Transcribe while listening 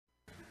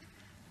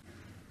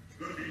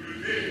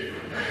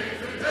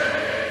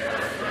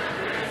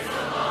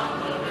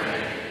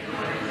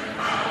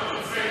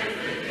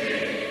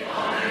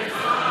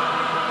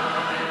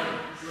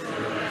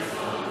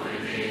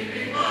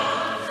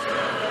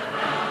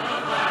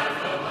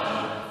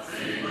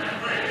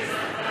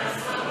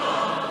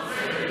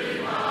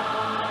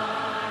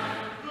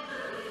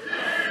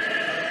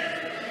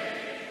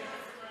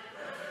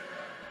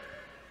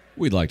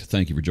We'd like to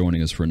thank you for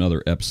joining us for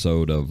another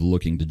episode of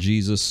Looking to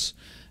Jesus.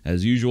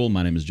 As usual,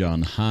 my name is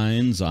John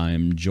Hines. I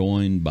am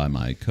joined by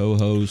my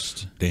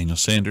co-host, Daniel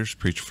Sanders,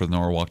 preacher for the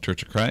Norwalk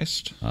Church of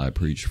Christ. I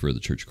preach for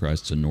the Church of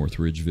Christ in North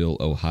Ridgeville,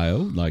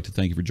 Ohio. I'd like to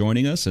thank you for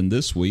joining us. And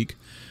this week,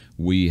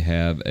 we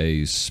have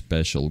a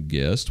special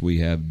guest. We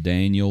have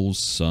Daniel's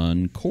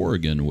son,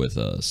 Corrigan, with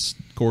us.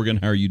 Corrigan,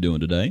 how are you doing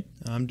today?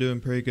 I'm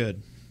doing pretty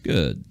good.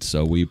 Good.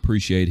 So we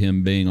appreciate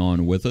him being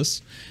on with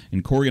us.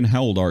 And Corrigan,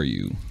 how old are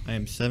you? I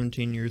am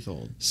 17 years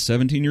old.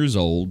 17 years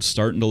old,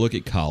 starting to look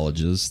at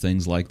colleges,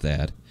 things like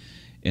that.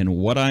 And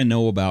what I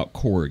know about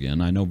Corrigan,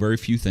 I know very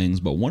few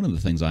things, but one of the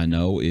things I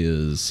know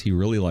is he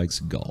really likes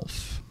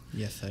golf.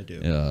 Yes, I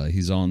do.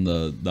 He's on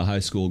the high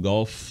school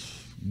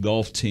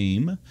golf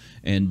team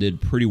and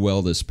did pretty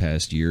well this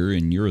past year.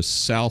 And you're a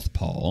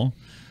southpaw.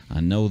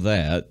 I know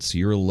that. So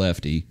you're a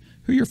lefty.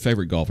 Who are your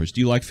favorite golfers? Do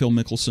you like Phil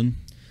Mickelson?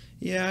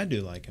 Yeah, I do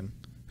like him.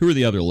 Who are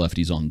the other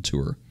lefties on the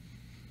tour?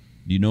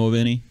 Do you know of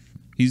any?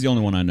 He's the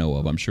only one I know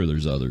of. I'm sure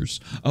there's others.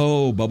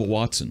 Oh, Bubba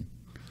Watson.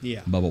 Yeah.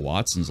 Bubba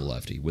Watson's a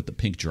lefty with the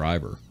pink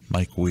driver.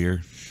 Mike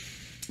Weir.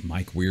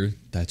 Mike Weir,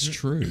 that's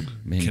true.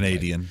 Man,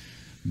 Canadian.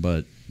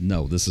 But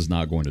no, this is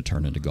not going to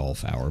turn into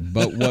golf hour.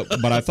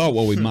 But I thought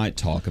what we might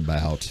talk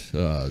about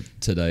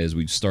today as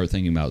we start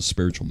thinking about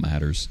spiritual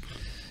matters.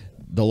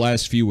 The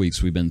last few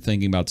weeks we've been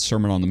thinking about the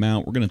Sermon on the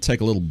Mount. We're going to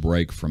take a little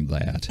break from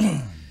that.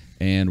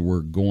 And we're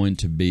going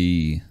to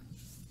be,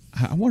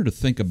 I wanted to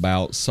think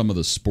about some of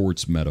the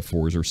sports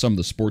metaphors or some of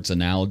the sports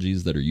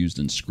analogies that are used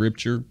in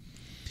Scripture.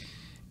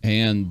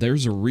 And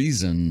there's a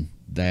reason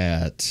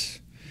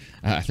that,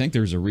 I think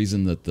there's a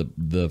reason that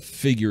the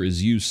figure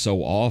is used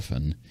so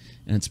often.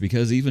 And it's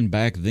because even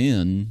back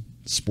then,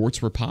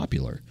 sports were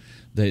popular.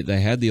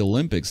 They had the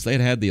Olympics. They'd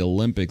had the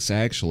Olympics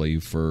actually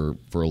for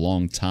a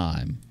long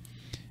time.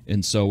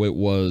 And so it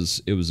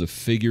was a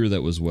figure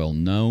that was well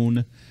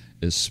known,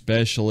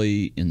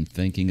 especially in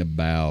thinking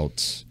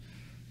about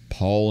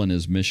Paul and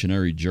his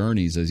missionary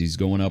journeys as he's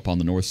going up on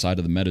the north side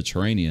of the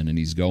Mediterranean, and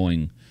he's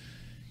going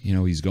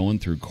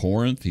through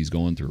Corinth, he's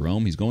going through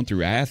Rome, he's going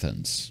through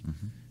Athens.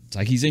 Mm-hmm. It's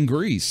like he's in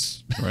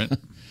Greece. Right.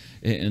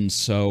 And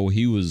so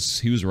he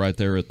was right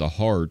there at the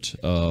heart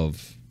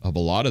of a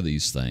lot of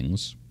these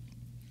things.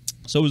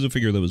 So it was a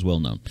figure that was well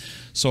known.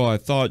 So I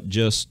thought,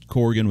 just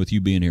Corrigan, with you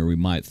being here, we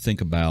might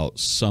think about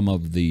some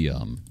of the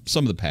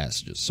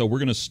passages. So we're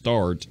going to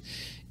start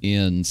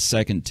in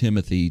 2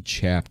 Timothy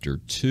chapter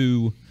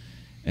 2,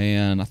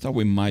 and I thought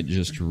we might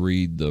just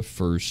read the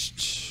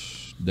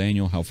first.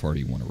 Daniel, how far do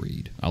you want to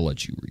read? I'll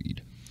let you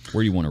read.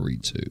 Where do you want to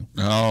read to?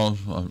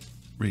 I'll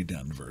read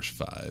down to verse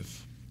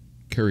 5.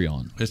 Carry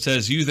on. It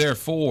says, "You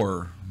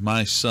therefore,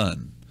 my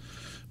son,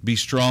 be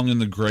strong in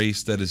the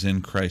grace that is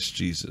in Christ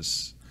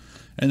Jesus.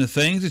 And the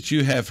things that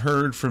you have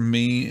heard from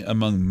me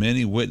among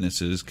many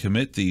witnesses,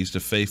 commit these to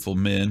faithful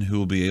men who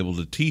will be able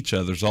to teach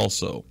others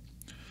also.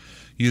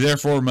 You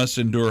therefore must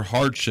endure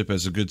hardship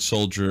as a good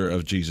soldier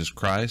of Jesus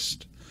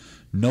Christ.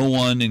 No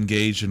one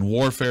engaged in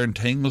warfare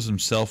entangles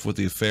himself with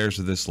the affairs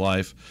of this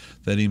life,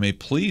 that he may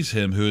please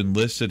him who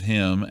enlisted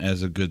him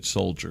as a good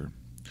soldier.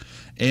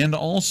 And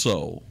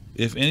also,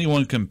 if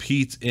anyone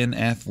competes in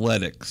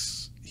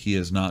athletics, he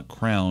is not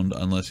crowned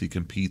unless he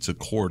competes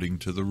according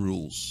to the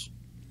rules."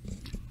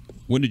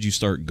 When did you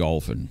start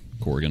golfing,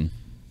 Corrigan?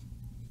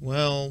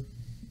 Well,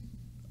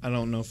 I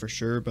don't know for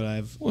sure, but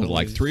I've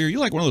Like 3? Are you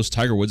like one of those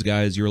Tiger Woods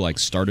guys? You were like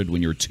started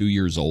when you were 2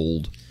 years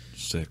old?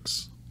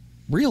 6.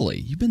 Really?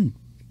 You've been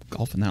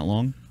golfing that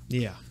long?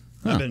 Yeah.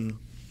 Huh. I've been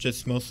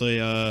just mostly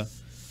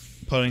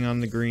putting on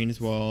the greens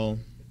while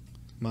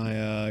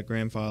my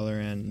grandfather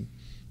and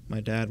my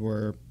dad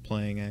were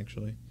playing,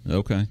 actually.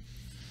 Okay.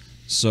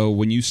 So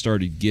when you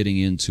started getting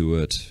into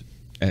it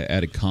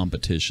at a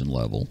competition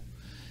level,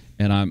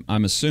 and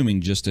I'm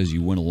assuming just as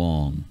you went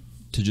along,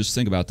 to just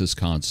think about this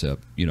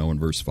concept, in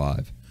verse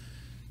 5.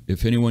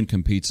 If anyone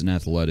competes in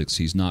athletics,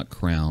 he's not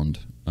crowned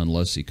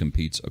unless he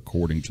competes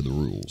according to the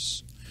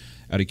rules.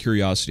 Out of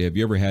curiosity, have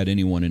you ever had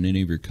anyone in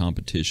any of your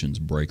competitions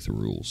break the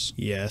rules?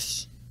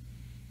 Yes.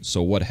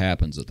 So what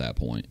happens at that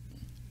point?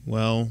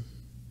 Well,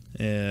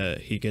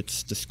 he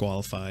gets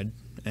disqualified,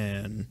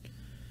 and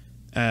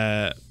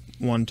at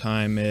one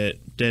time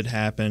it did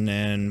happen,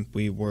 and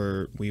we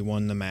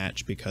won the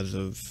match because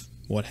of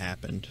what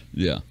happened.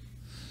 Yeah.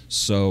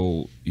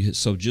 So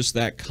just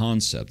that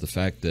concept, the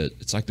fact that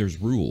it's like there's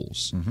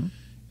rules, Mm-hmm.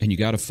 and you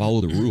got to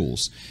follow the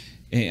rules.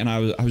 And I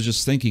was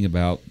just thinking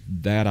about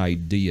that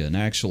idea, and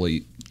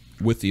actually,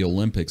 with the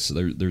Olympics,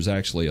 there's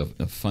actually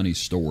a funny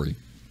story,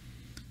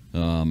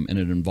 and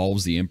it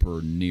involves the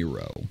Emperor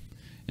Nero.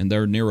 And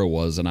there Nero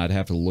was, and I'd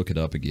have to look it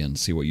up again,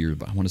 see what year.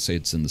 I want to say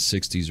it's in the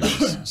 60s or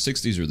the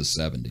 60s or the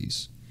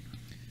 70s.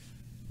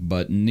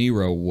 But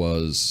Nero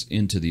was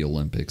into the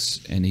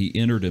Olympics, and he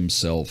entered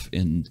himself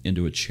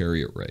into a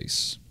chariot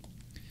race.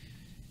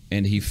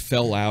 And he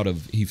fell out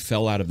of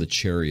the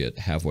chariot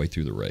halfway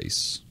through the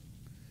race.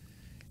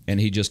 And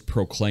he just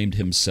proclaimed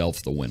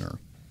himself the winner.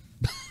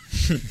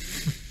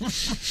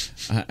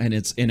 And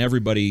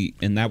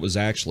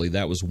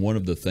that was one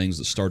of the things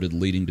that started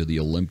leading to the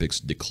Olympics'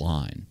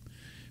 decline.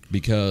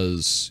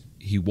 because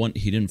he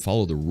didn't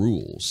follow the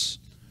rules,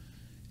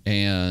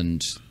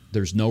 and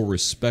there's no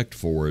respect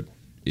for it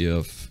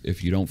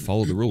if you don't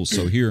follow the rules.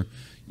 So here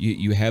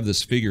you have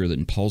this figure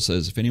that Paul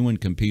says, if anyone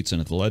competes in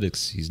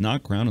athletics, he's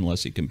not crowned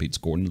unless he competes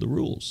according to the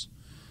rules.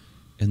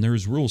 And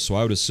there's rules, so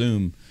I would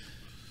assume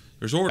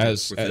there's order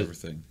with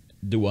everything.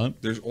 Do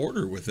what? There's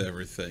order with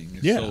everything.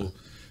 Yeah. So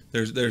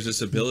there's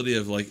this ability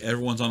of like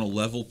everyone's on a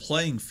level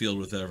playing field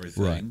with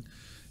everything. Right.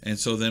 And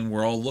so then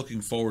we're all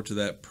looking forward to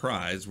that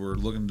prize. We're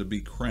looking to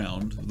be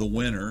crowned, the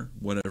winner,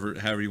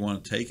 however you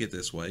want to take it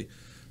this way.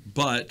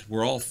 But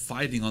we're all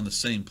fighting on the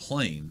same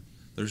plane.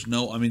 There's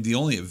no, I mean, the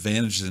only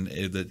advantages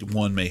that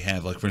one may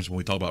have, like for instance, when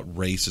we talk about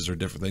races or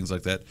different things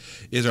like that,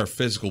 is our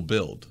physical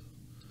build.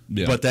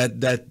 Yeah. But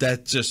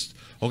that just,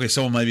 okay,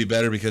 someone might be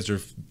better because their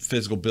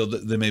physical build,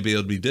 they may be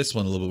able to be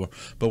disciplined a little bit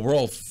more. But we're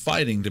all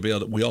fighting to be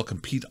able to, we all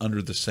compete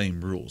under the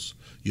same rules.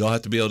 You all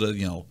have to be able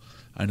to,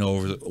 I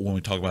know when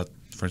we talk about,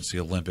 for instance, the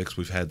Olympics,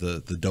 we've had the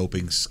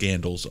doping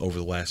scandals over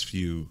the last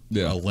few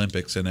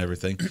Olympics and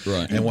everything.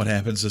 Right. And what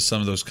happens is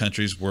some of those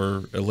countries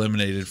were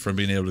eliminated from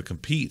being able to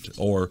compete,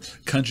 or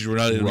countries were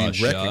not able to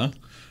be recognized.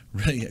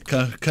 Right,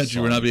 countries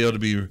were not be able to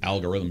be.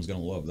 Algorithm's going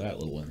to love that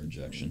little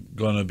interjection.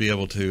 Going to be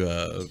able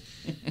to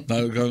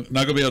not going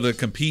to be able to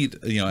compete,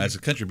 as a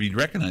country, be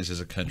recognized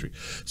as a country.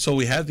 So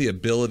we have the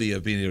ability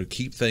of being able to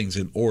keep things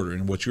in order.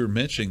 And what you were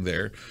mentioning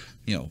there,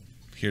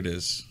 here it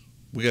is.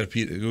 We got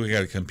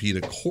to compete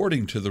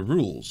according to the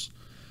rules.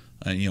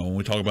 And when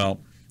we talk about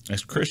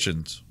as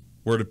Christians,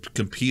 we're to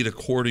compete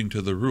according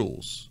to the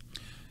rules.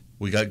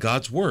 We got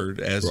God's word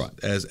as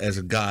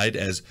a guide,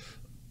 as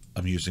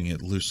I'm using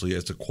it loosely,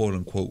 as a quote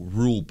unquote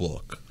rule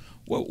book.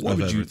 What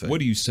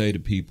do you say to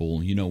people,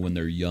 when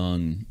they're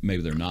young,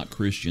 maybe they're not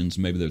Christians,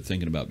 maybe they're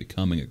thinking about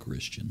becoming a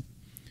Christian,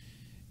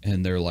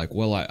 and they're like,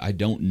 well, I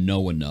don't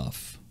know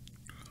enough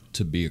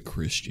to be a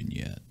Christian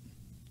yet.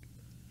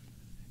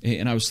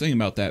 And I was thinking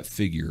about that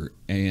figure,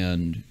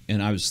 and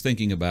I was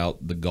thinking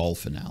about the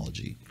golf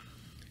analogy,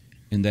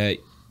 in that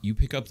you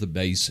pick up the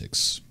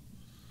basics.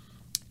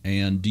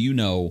 And do you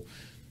know,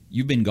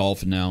 you've been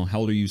golfing now, how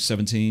old are you,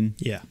 17?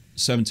 Yeah.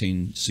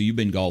 17, so you've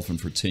been golfing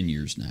for 10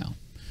 years now.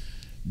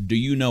 Do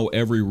you know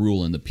every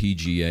rule in the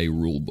PGA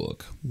rule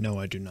book? No,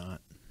 I do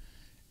not.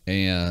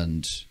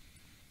 And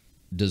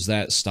does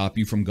that stop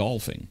you from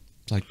golfing?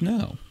 It's like,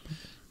 no.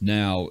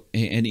 Now,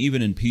 and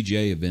even in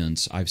PGA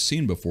events, I've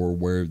seen before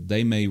where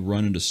they may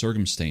run into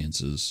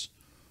circumstances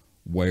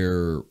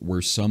where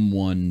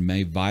someone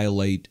may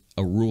violate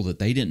a rule that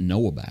they didn't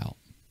know about.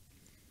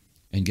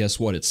 And guess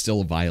what? It's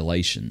still a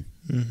violation.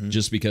 Mm-hmm.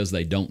 Just because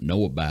they don't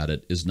know about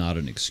it is not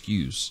an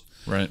excuse.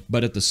 Right.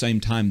 But at the same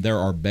time, there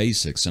are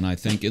basics. And I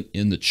think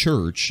in the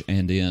church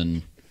and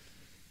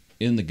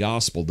in the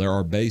gospel, there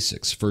are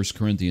basics. 1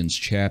 Corinthians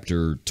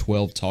chapter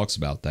 12 talks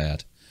about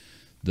that.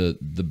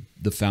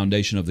 The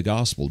foundation of the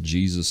gospel,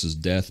 Jesus'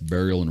 death,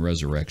 burial, and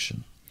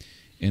resurrection.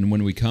 And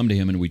when we come to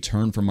him and we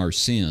turn from our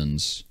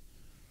sins,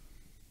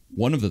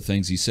 one of the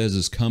things he says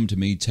is, come to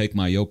me, take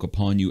my yoke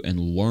upon you, and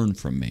learn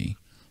from me.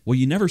 Well,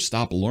 you never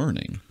stop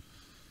learning.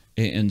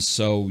 And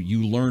so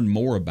you learn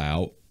more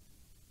about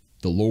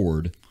the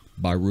Lord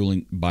by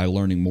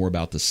learning more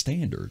about the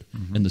standard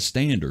and the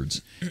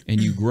standards,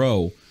 and you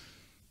grow.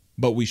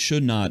 But we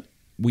should not,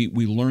 we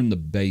learn the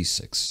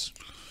basics.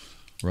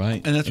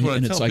 Right, and that's what I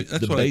tell it's like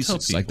that's the what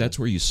basics. I tell like that's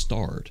where you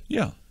start.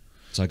 Yeah,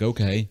 it's like,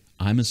 okay,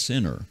 I'm a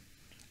sinner.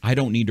 I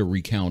don't need to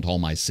recount all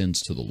my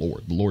sins to the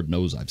Lord. The Lord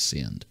knows I've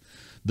sinned.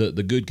 The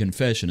good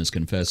confession is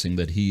confessing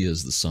that He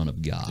is the Son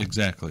of God.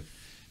 Exactly.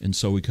 And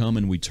so we come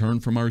and we turn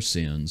from our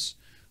sins.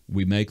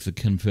 We make the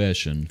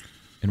confession,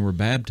 and we're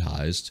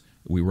baptized.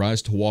 We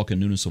rise to walk in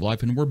newness of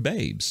life, and we're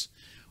babes.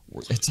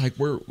 It's like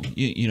we're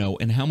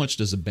And how much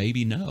does a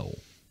baby know?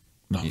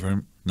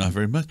 Not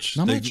very much.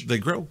 Not much. They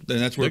grow, and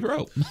that's where they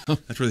grow.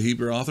 That's where the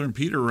Hebrew author and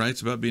Peter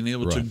writes about being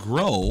able to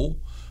grow,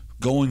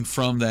 going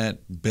from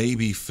that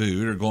baby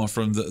food or going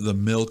from the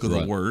milk of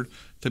the word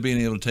to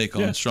being able to take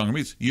on stronger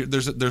meats.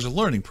 There's a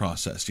learning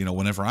process.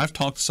 Whenever I've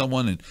talked to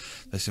someone and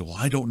they say, "Well,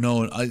 I don't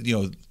know,"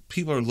 and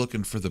people are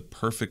looking for the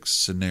perfect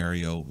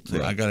scenario.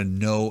 Right. I got to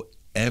know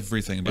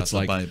everything about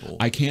the Bible.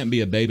 I can't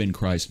be a babe in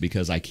Christ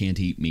because I can't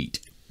eat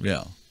meat.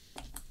 Yeah,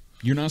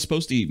 you're not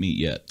supposed to eat meat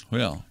yet.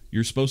 Well.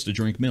 You're supposed to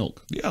drink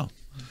milk. Yeah.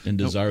 And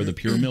desire the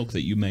pure milk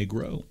that you may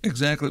grow.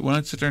 Exactly. When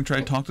I sit there and try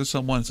to talk to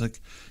someone, it's like,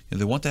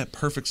 they want that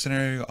perfect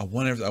scenario. I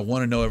want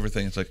to know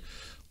everything. It's like,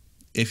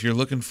 if you're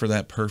looking for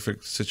that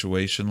perfect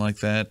situation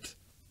like that,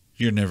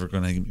 you're never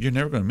going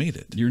to meet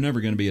it. You're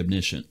never going to be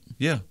omniscient.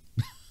 Yeah.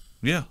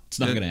 Yeah. It's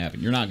not going to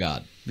happen. You're not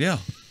God. Yeah.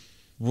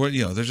 Well,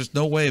 there's just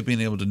no way of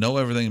being able to know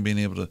everything and being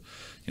able to.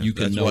 You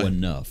can know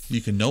enough.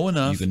 You can know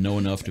enough. You can know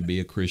enough to be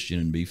a Christian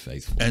and be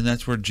faithful. And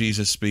that's where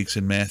Jesus speaks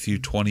in Matthew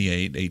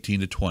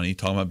 28:18-20,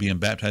 talking about being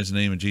baptized in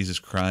the name of Jesus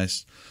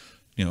Christ,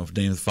 in the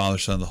name of the Father,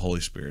 Son, and the Holy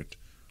Spirit.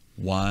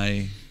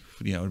 Why?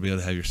 To be able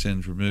to have your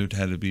sins removed,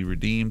 how to be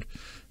redeemed.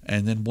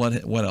 And then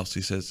what else?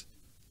 He says,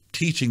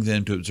 teaching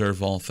them to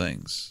observe all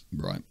things.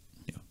 Right.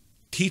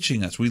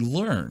 Teaching us. We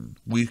learn.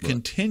 We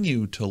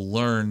continue to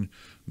learn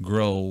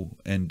grow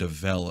and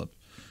develop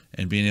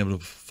and being able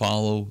to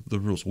follow the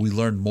rules. We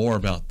learn more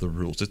about the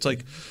rules. It's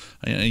like,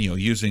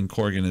 using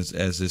Corrigan as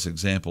this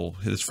example.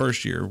 His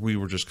first year, we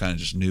were just kind of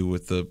just new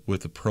with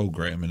the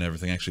program and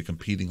everything, actually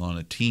competing on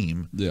a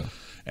team. Yeah.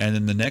 And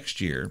then the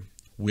next year,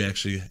 we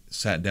actually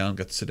got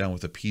to sit down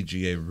with a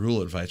PGA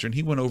rule advisor, and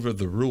he went over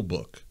the rule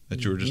book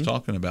that you were just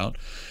talking about.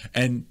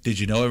 And did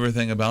you know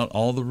everything about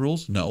all the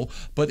rules? No.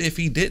 But if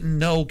he didn't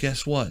know,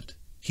 guess what?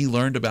 He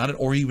learned about it,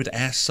 or he would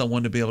ask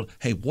someone to be able to,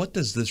 hey, what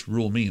does this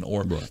rule mean?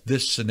 Or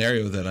this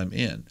scenario that I'm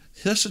in.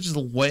 That's just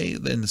the way,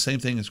 and the same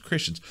thing as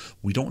Christians.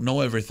 We don't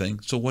know everything,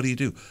 so what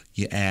do?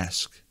 You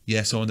ask. You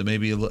ask someone that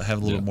maybe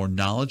have a little more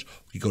knowledge.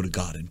 You go to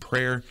God in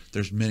prayer.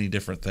 There's many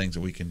different things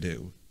that we can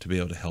do to be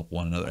able to help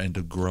one another and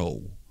to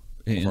grow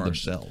for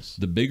ourselves.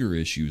 The bigger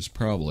issue is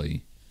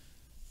probably,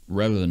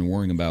 rather than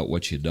worrying about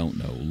what you don't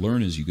know,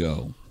 learn as you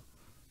go.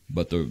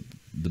 But the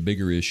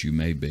bigger issue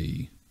may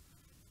be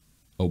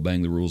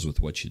obeying the rules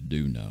with what you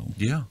do know.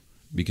 Yeah.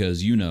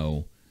 Because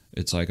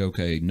it's like,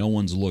 okay, no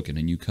one's looking,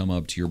 and you come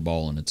up to your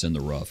ball and it's in the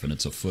rough and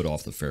it's a foot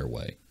off the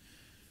fairway.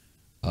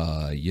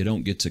 You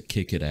don't get to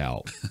kick it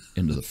out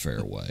into the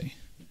fairway.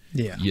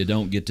 Yeah. You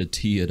don't get to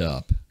tee it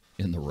up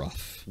in the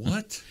rough.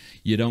 What?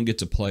 You don't get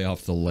to play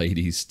off the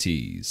ladies'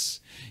 tees.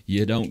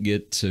 You don't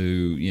get to,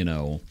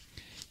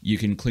 you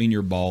can clean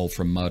your ball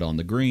from mud on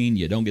the green.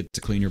 You don't get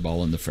to clean your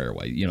ball in the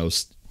fairway.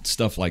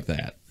 Stuff like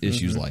that,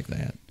 issues like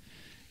that.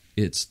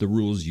 It's the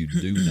rules you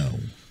do know,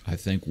 I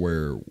think,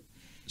 where,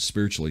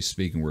 spiritually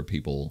speaking, where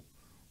people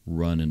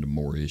run into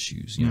more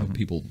issues.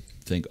 People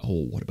think,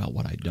 oh, what about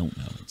what I don't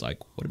know? It's like,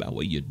 what about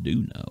what you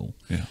do know?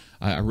 Yeah.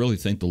 I really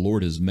think the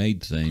Lord has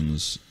made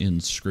things in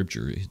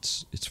Scripture.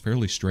 It's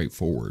fairly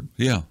straightforward.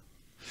 Yeah.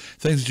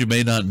 Things that you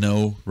may not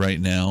know right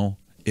now,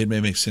 it may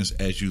make sense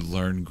as you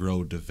learn,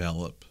 grow,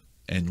 develop,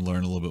 and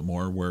learn a little bit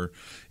more, where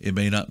it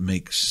may not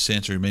make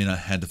sense or you may not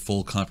have the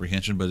full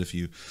comprehension, but if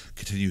you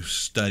continue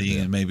studying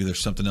and maybe there's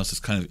something else that's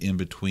kind of in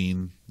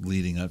between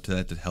leading up to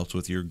that helps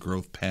with your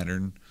growth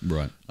pattern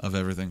of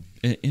everything.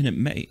 And it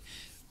may,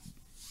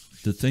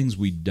 the things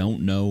we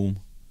don't know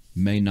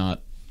may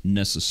not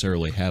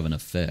necessarily have an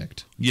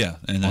effect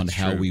on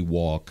how we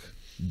walk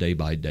day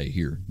by day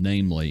here.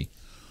 Namely,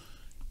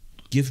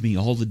 give me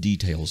all the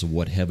details of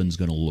what heaven's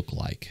going to look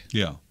like.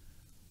 Yeah.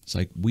 It's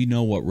like, we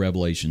know what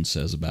Revelation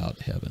says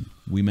about heaven.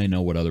 We may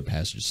know what other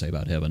passages say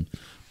about heaven,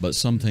 but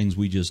some things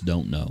we just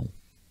don't know.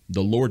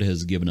 The Lord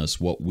has given us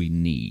what we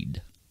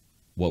need,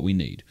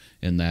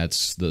 and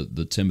that's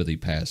the Timothy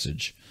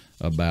passage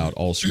about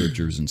all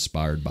Scripture is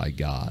inspired by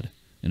God,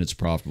 and it's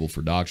profitable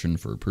for doctrine,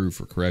 for reproof,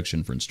 for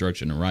correction, for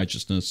instruction in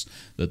righteousness,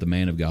 that the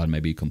man of God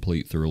may be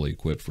complete, thoroughly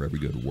equipped for every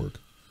good work.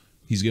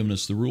 He's given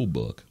us the rule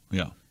book.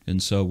 Yeah.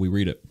 And so we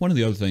read it. One of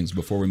the other things,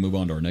 before we move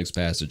on to our next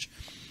passage,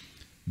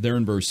 there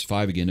in verse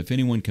 5 again, if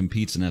anyone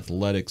competes in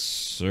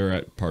athletics,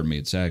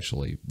 it's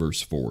actually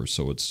verse 4,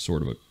 so it's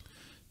sort of a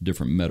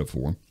different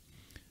metaphor,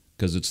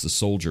 because it's the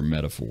soldier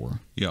metaphor.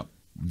 Yeah.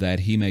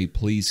 That he may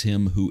please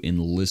him who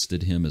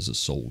enlisted him as a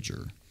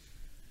soldier.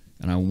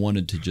 And I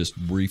wanted to just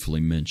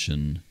briefly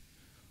mention,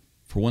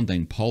 for one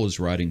thing, Paul is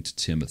writing to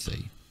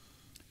Timothy.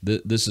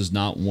 This is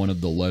not one of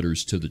the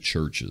letters to the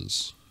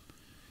churches.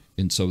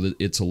 And so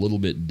it's a little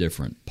bit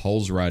different.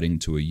 Paul's writing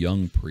to a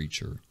young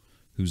preacher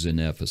who's in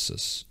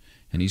Ephesus.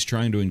 And he's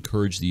trying to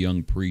encourage the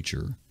young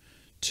preacher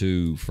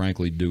to,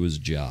 frankly, do his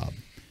job.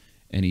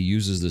 And he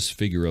uses this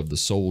figure of the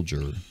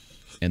soldier,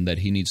 and that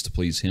he needs to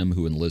please him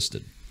who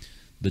enlisted.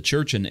 The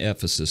church in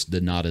Ephesus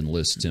did not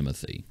enlist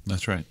Timothy.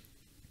 That's right.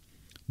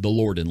 The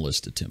Lord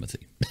enlisted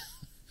Timothy.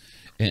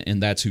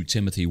 and that's who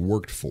Timothy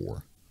worked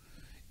for.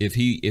 If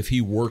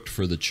he worked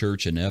for the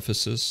church in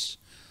Ephesus,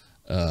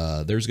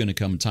 there's going to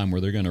come a time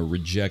where they're going to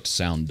reject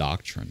sound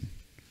doctrine.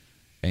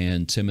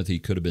 And Timothy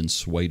could have been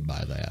swayed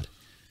by that.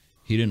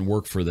 He didn't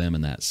work for them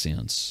in that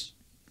sense.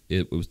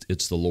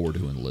 It's the Lord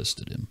who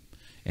enlisted him.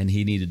 And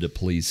he needed to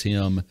please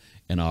him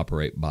and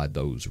operate by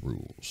those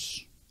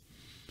rules.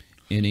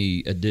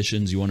 Any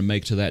additions you want to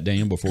make to that,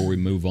 Daniel, before we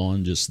move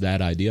on? Just that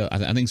idea.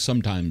 I think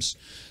sometimes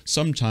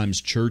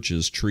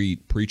churches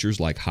treat preachers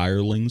like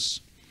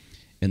hirelings,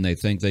 and they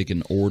think they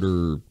can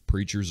order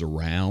preachers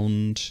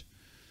around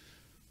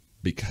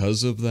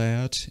because of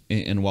that.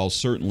 And while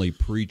certainly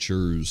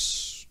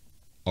preachers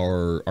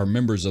are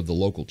members of the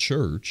local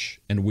church,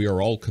 and we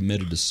are all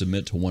committed to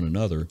submit to one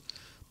another,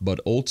 but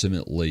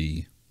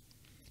ultimately,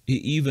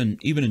 even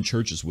in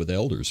churches with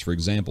elders, for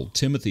example,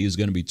 Timothy is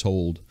going to be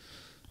told,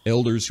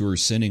 elders who are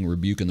sinning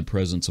rebuke in the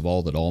presence of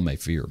all, that all may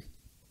fear.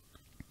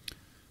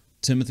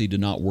 Timothy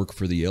did not work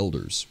for the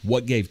elders.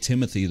 What gave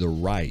Timothy the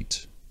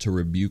right to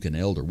rebuke an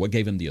elder? What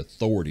gave him the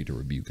authority to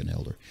rebuke an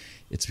elder?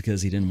 It's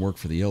because he didn't work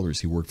for the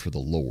elders. He worked for the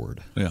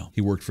Lord. Yeah.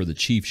 He worked for the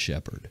chief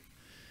shepherd.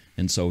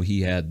 And so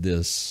he had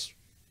this,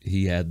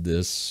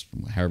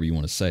 however you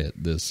want to say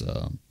it, this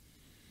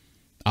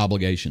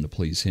obligation to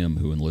please him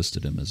who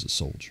enlisted him as a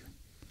soldier.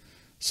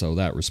 So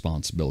that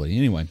responsibility.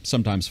 Anyway,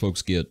 sometimes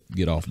folks get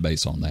off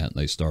base on that, and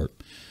they start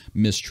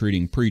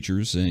mistreating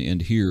preachers.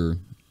 And here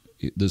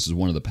This is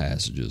one of the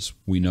passages.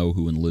 We know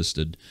who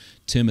enlisted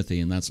Timothy,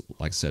 and that's,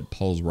 like I said,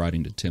 Paul's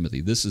writing to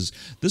Timothy. This is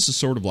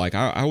sort of like,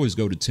 I always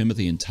go to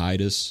Timothy and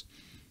Titus.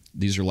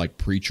 These are like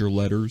preacher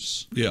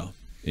letters. Yeah.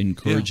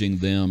 Encouraging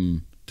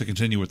them to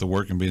continue with the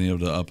work and being able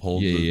to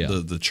uphold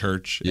the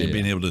church and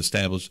being able to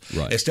establish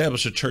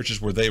the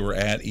churches where they were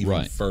at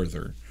even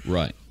further.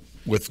 Right.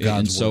 With God's word.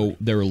 And so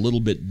they're a little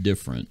bit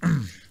different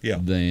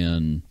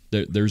than,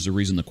 there's a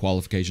reason the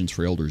qualifications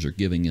for elders are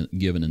given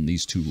in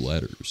these two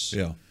letters.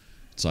 Yeah.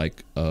 It's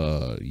like,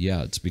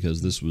 it's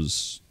because this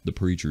was the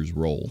preacher's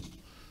role.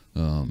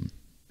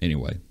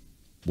 Anyway,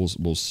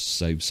 we'll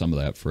save some of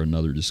that for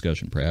another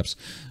discussion, perhaps.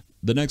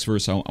 The next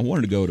verse, I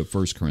wanted to go to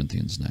 1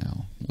 Corinthians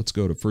now. Let's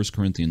go to 1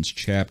 Corinthians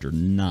chapter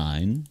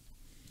 9.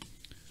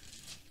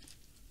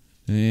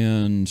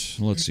 And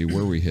let's see,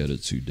 where are we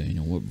headed to,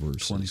 Daniel? What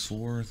verse?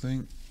 24, I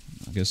think.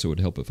 I guess it would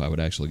help if I would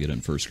actually get in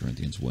 1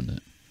 Corinthians, wouldn't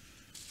it?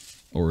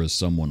 Or as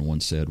someone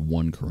once said,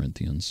 1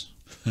 Corinthians.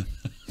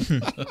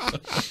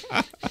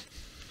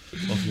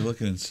 Well, if you're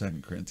looking in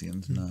 2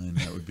 Corinthians 9,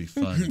 that would be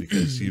fun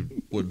because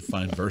you wouldn't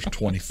find verse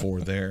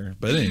 24 there.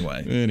 But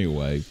anyway.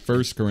 Anyway,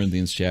 1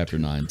 Corinthians chapter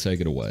 9.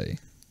 Take it away.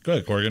 Go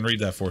ahead, Corrigan. Read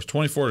that for us.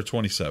 24 to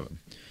 27.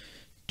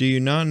 Do you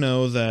not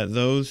know that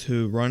those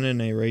who run in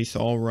a race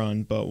all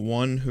run, but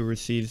one who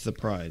receives the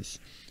prize?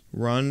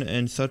 Run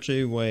in such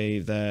a way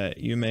that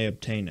you may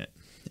obtain it.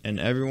 And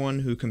everyone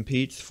who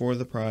competes for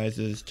the prize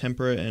is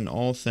temperate in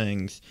all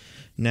things.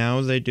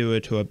 Now they do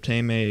it to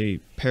obtain a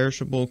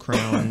perishable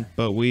crown,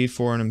 but we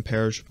for an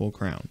imperishable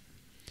crown.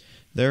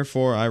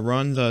 Therefore I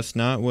run thus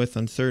not with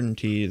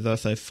uncertainty,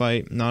 thus I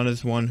fight not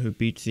as one who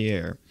beats the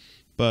air.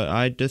 But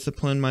I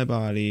discipline my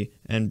body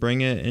and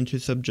bring it into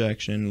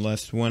subjection,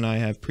 lest when I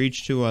have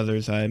preached to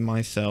others I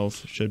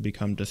myself should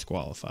become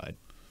disqualified.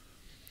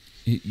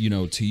 You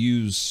know, to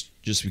use,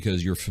 just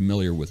because you're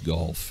familiar with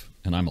golf,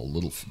 and I'm a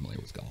little familiar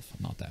with golf,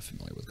 I'm not that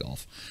familiar with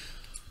golf,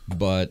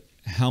 but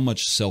how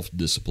much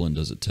self-discipline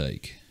does it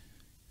take?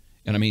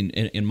 And I mean,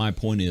 and my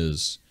point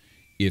is,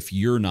 if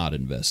you're not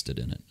invested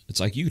in it, it's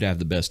like you could have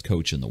the best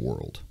coach in the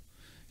world.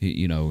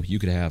 You know, you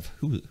could have,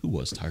 who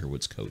was Tiger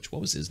Woods' coach?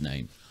 What was his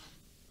name?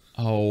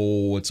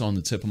 Oh, it's on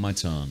the tip of my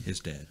tongue.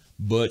 His dad.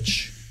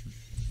 Butch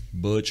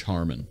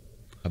Harmon,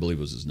 I believe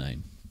was his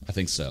name. I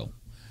think so.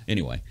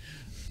 Anyway,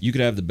 you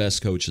could have the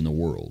best coach in the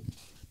world,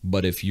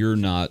 but if you're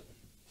not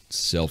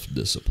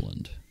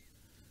self-disciplined,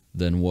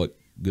 then what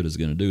good is it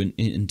going to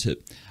do?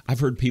 I've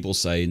heard people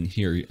say, and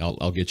here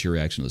I'll get your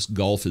reaction to this,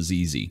 golf is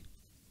easy.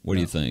 What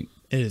do you think?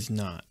 It is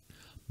not.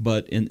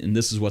 But, and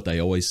this is what they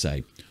always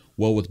say,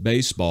 well, with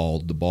baseball,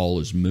 the ball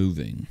is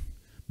moving,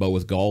 but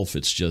with golf,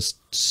 it's just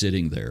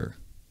sitting there.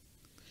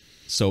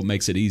 So it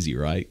makes it easy,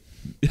 right?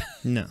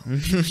 No.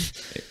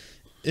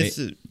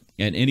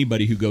 And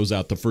anybody who goes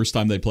out the first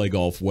time they play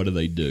golf, what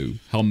do?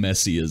 How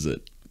messy is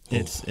it?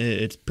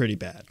 It's pretty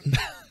bad.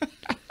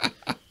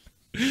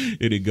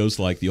 It goes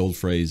like the old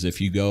phrase: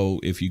 if you go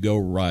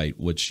right,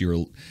 which you're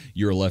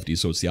a lefty,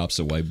 so it's the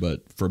opposite way.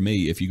 But for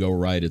me, if you go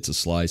right, it's a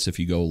slice. If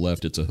you go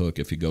left, it's a hook.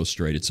 If you go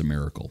straight, it's a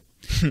miracle.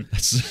 And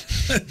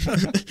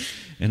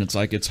it's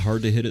like, it's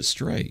hard to hit it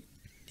straight.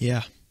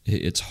 Yeah,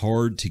 it's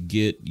hard to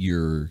get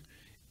your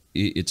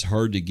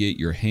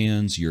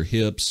hands, your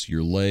hips,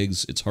 your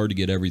legs. It's hard to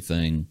get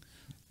everything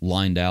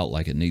lined out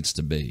like it needs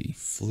to be.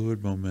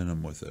 Fluid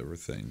momentum with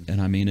everything.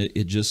 And I mean,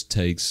 it just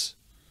takes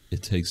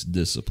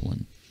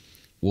discipline.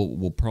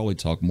 We'll probably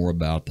talk more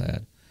about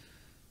that,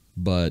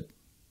 but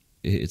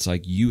it's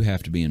like you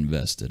have to be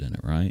invested in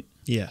it, right?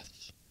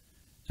 Yes.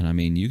 And I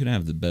mean, you can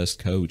have the best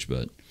coach,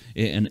 but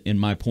and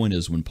my point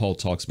is, when Paul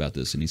talks about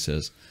this and he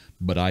says,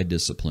 "But I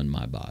discipline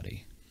my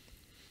body,"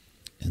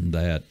 and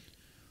that.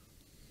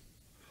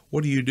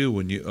 What do you do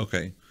when you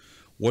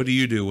What do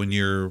you do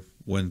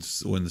when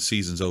the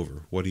season's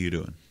over? What are you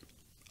doing?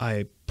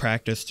 I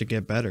practice to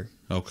get better.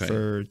 Okay.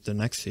 For the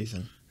next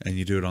season. And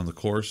you do it on the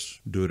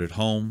course, do it at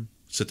home,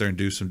 sit there and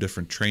do some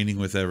different training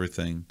with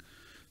everything,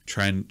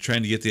 trying to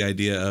get the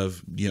idea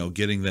of,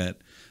 getting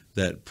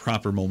that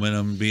proper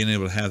momentum, being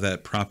able to have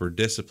that proper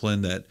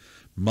discipline, that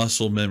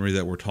muscle memory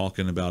that we're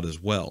talking about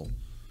as well,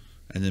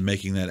 and then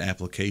making that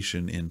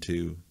application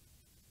into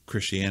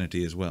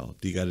Christianity as well.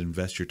 Do you got to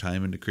invest your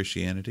time into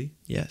Christianity?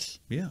 Yes.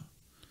 Yeah.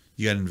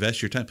 You got to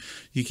invest your time.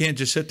 You can't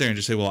just sit there and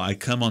just say, "Well, I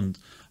come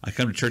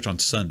to church on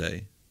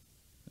Sunday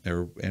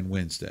and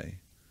Wednesday,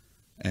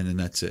 and then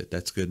that's it.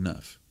 That's good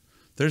enough."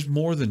 There's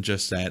more than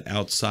just that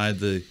outside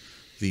the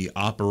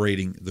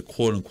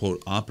quote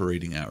unquote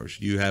operating hours.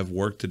 You have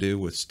work to do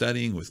with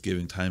studying, with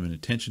giving time and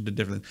attention to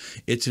different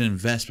things. It's an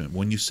investment.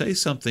 When you say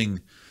something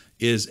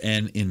is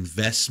an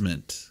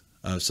investment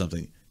of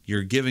something,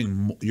 you're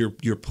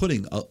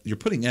putting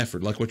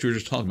effort, like what you were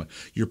just talking about.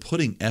 You're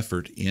putting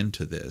effort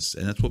into this,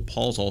 and that's what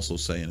Paul's also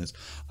saying is,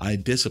 I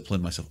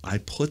discipline myself. I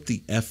put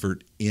the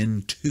effort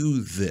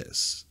into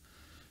this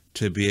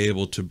to be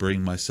able to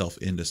bring myself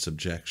into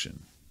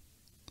subjection.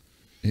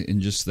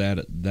 And just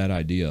that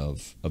idea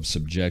of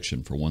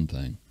subjection, for one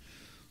thing.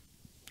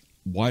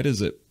 Why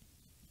does it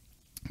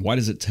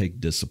take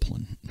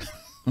discipline?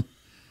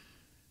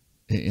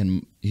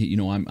 And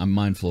I'm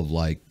mindful of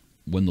like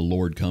when the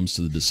Lord comes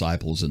to the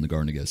disciples in the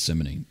Garden of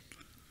Gethsemane,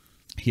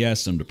 he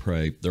asks them to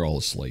pray. They're all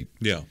asleep.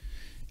 Yeah.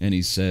 And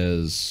he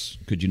says,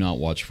 could you not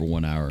watch for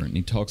 1 hour? And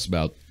he talks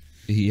about,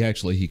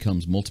 he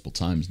comes multiple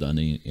times, doesn't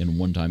he? And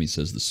one time he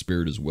says, the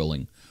spirit is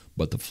willing,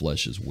 but the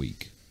flesh is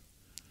weak.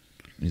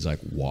 And he's like,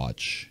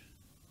 watch.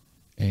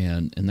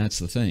 And that's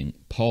the thing.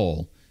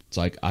 Paul, it's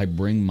like, I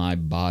bring my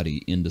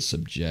body into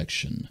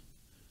subjection.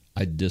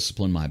 I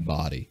discipline my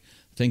body.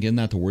 I think, isn't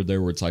that the word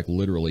there where it's like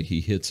literally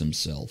he hits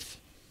himself?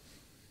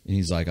 And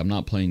he's like, I'm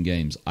not playing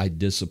games. I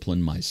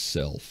discipline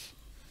myself.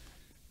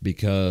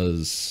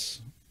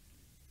 Because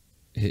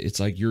it's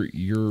like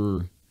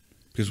you're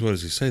Because what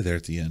does he say there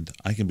at the end?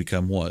 I can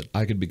become what?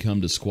 I could become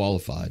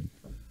disqualified.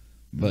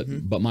 But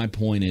my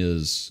point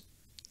is,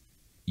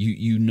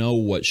 you know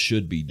what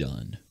should be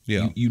done.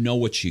 Yeah. You know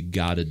what you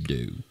got to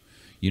do.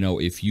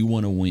 If you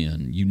want to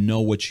win, you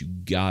know what you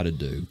got to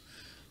do.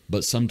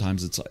 But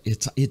sometimes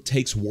it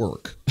takes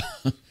work.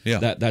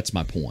 Yeah. That's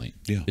my point.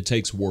 Yeah. It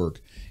takes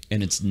work,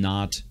 and it's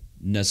not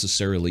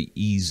necessarily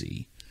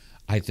easy.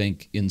 I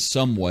think in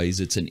some ways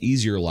it's an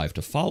easier life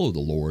to follow the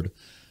Lord,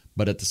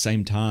 but at the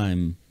same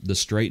time, the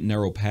straight and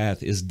narrow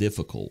path is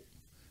difficult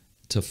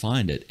to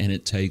find it, and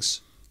it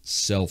takes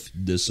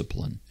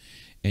self-discipline.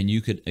 And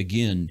you could,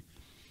 again,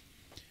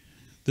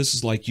 this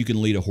is like you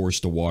can lead a horse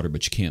to water,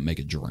 but you can't make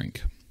it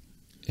drink.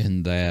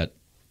 And that,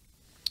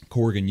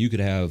 Corrigan, you could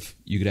have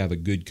a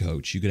good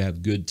coach, you could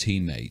have good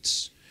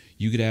teammates,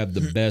 you could have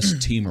the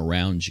best team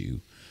around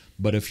you,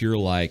 but if you're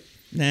like,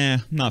 nah,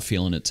 I'm not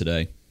feeling it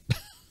today,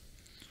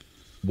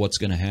 what's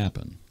going to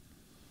happen?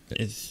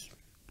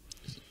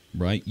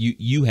 Right?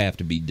 You have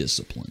to be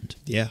disciplined.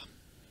 Yeah.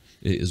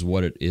 Is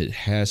what it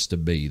has to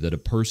be. That a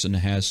person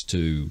has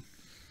to,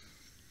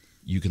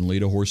 you can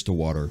lead a horse to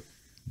water,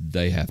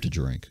 they have to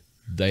drink.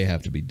 They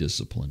have to be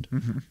disciplined.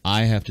 Mm-hmm.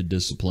 I have to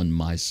discipline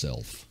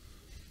myself.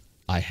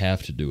 I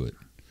have to do it.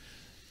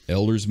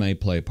 Elders may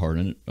play a part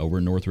in it. Over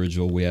in North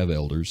Ridgeville, we have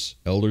elders.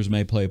 Elders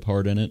may play a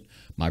part in it.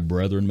 My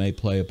brethren may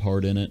play a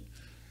part in it.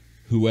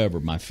 Whoever,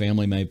 my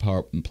family may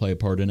play a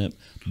part in it.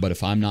 But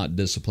if I'm not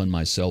disciplined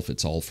myself,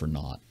 it's all for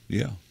naught.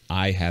 Yeah.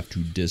 I have to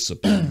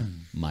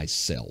discipline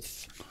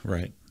myself.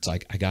 Right. It's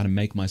like I got to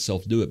make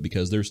myself do it,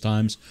 because there's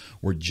times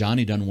where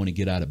Johnny doesn't want to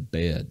get out of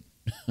bed.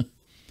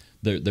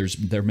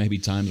 There may be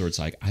times where it's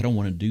like, I don't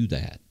want to do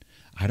that.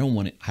 I don't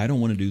want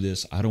to do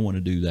this. I don't want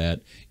to do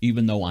that,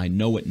 even though I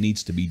know it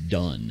needs to be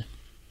done.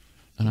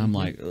 And I'm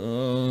like,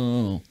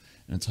 oh.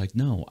 And it's like,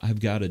 no, I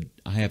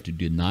have to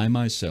deny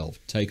myself,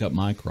 take up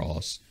my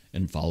cross,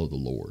 and follow the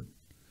Lord.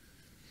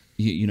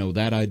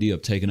 That idea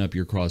of taking up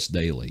your cross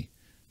daily.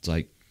 It's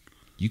like,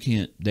 you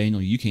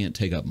can't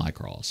take up my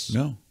cross.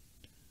 No.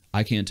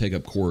 I can't take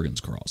up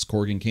Corrigan's cross.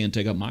 Corrigan can't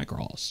take up my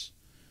cross.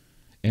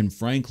 And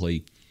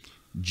frankly,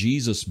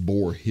 Jesus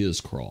bore his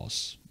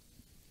cross.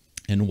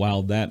 And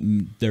while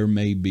there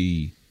may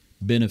be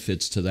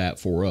benefits to that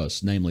for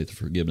us, namely the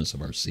forgiveness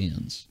of our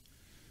sins,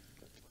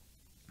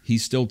 he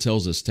still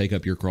tells us, take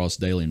up your cross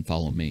daily and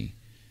follow me.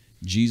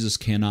 Jesus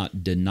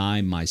cannot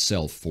deny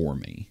myself for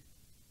me.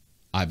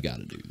 I've got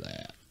to do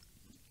that.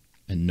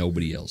 And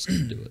nobody else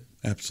can do it.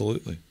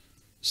 Absolutely.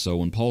 So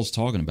when Paul's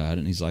talking about it,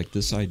 and he's like,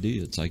 this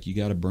idea, it's like you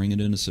got to bring it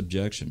into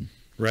subjection.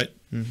 Right.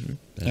 Mm-hmm.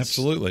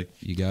 Absolutely.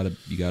 You got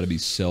to be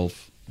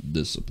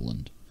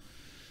self-disciplined.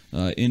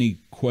 Any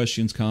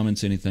questions,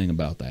 comments, anything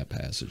about that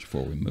passage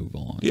before we move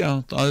on?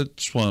 Yeah,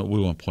 we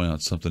want to point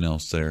out something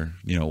else there.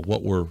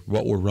 What we're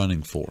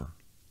running for.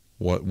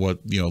 What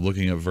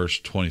looking at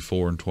verse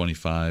 24 and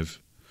 25,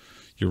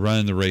 you're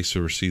running the race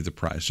to receive the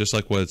prize, just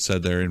like what it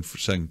said there in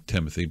 2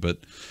 Timothy. But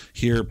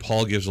here,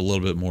 Paul gives a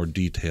little bit more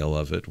detail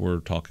of it. We're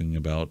talking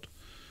about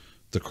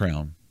the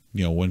crown.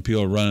 When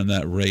people are running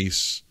that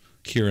race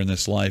here in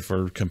this life,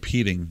 or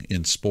competing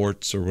in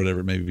sports or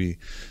whatever it may be,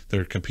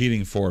 they're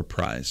competing for a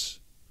prize.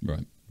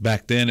 Right.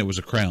 Back then, it was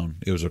a crown.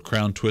 It was a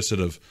crown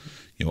twisted of,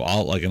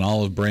 like an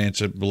olive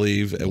branch, I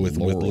believe, with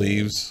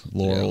leaves,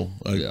 laurel.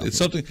 Yeah. It's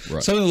something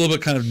a little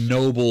bit kind of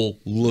noble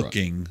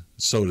looking,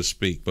 so to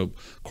speak. But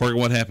Corrigan,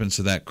 what happens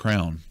to that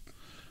crown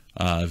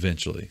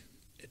eventually?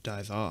 It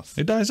dies off.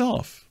 It dies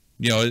off.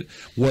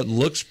 What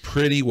looks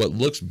pretty, what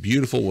looks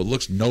beautiful, what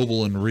looks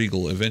noble and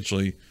regal,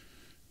 eventually,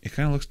 it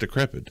kind of looks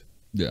decrepit.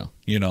 Yeah.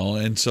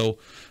 And so,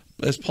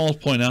 as Paul's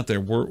pointing out there,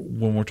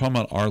 when we're talking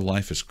about our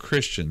life as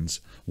Christians,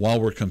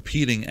 while we're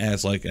competing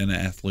as like an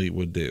athlete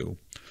would do,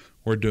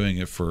 we're doing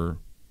it for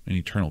an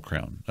eternal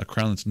crown, a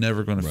crown that's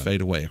never going to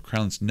fade away, a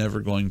crown that's never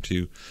going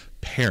to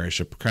perish,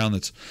 a crown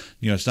that's,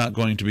 it's not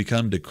going to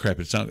become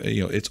decrepit. It's not,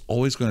 it's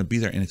always going to be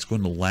there, and it's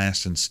going to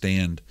last and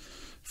stand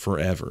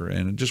forever.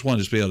 And I just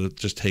wanted to be able to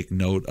just take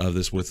note of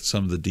this with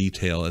some of the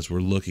detail as we're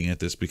looking at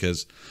this,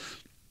 because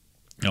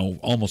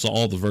almost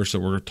all the verse that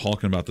we're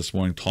talking about this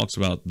morning talks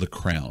about the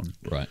crown.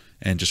 Right.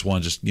 And just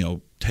want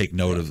to take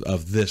note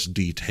of this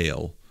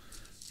detail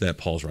that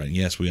Paul's writing.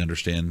 Yes, we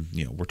understand,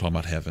 we're talking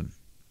about heaven.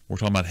 We're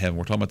talking about heaven.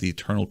 We're talking about the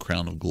eternal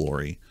crown of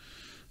glory,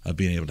 of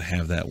being able to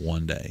have that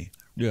one day.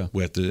 Yeah.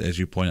 We have to, as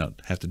you point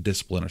out, have to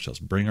discipline ourselves,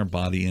 bring our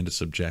body into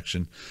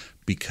subjection,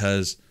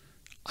 because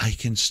I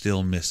can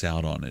still miss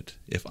out on it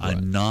if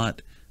I'm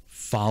not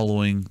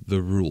following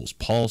the rules.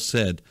 Paul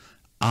said,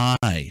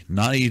 he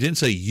didn't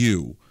say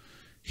you.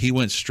 He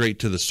went straight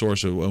to the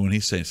source of when he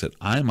said,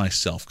 I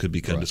myself could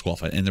become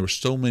disqualified. And there were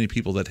so many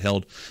people that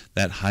held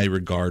that high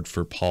regard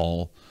for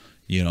Paul.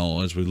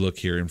 As we look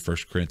here in 1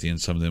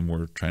 Corinthians, some of them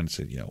were trying to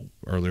say,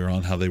 earlier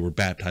on how they were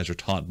baptized or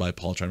taught by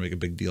Paul, trying to make a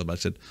big deal about it.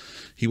 I said,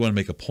 he wanted to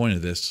make a point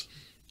of this.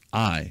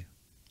 I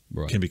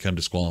can become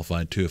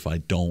disqualified too if I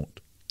don't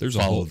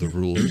follow the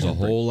rules. There's a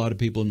whole lot of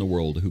people in the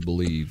world who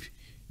believe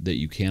that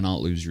you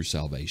cannot lose your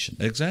salvation.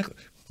 Exactly.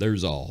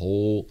 There's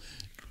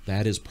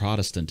that is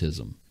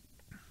Protestantism.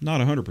 Not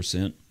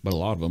 100%, but a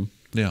lot of them.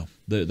 Yeah.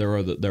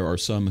 There are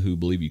some who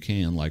believe you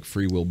can, like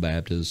Free Will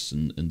Baptists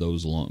and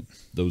those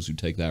who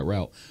take that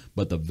route.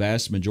 But the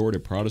vast majority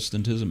of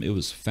Protestantism, it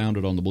was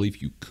founded on the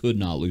belief you could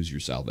not lose your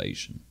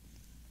salvation.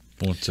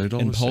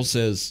 And Paul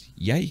says,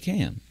 yeah, you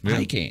can. Yeah.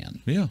 I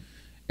can. Yeah.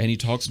 And he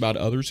talks about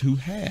others who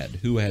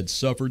had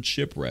suffered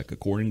shipwreck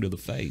according to the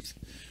faith.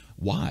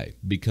 Why?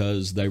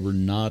 Because they were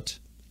not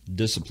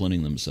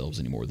disciplining themselves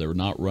anymore. They were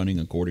not running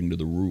according to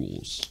the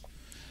rules.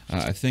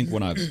 I think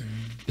when I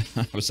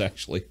was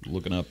actually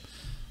looking up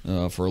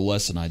for a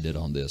lesson I did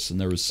on this,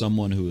 and there was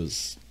someone who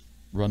was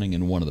running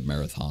in one of the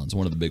marathons,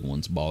 one of the big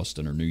ones,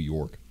 Boston or New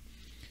York,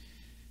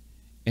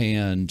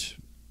 and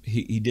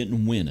he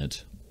didn't win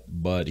it,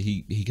 but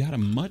he got a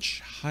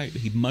much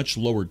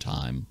lower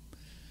time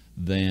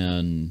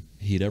than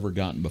he'd ever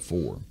gotten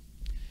before.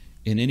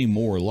 And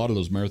anymore, a lot of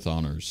those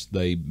marathoners,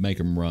 they make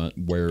them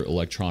wear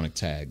electronic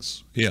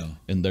tags. Yeah.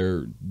 And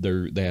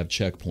they have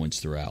checkpoints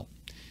throughout.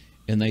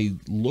 And they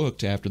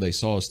looked, after they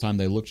saw his time,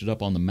 they looked it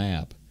up on the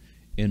map.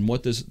 And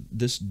what this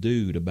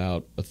dude,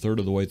 about a third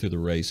of the way through the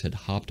race, had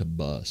hopped a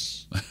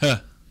bus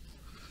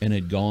and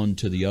had gone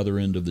to the other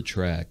end of the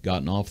track,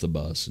 gotten off the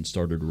bus, and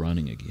started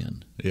running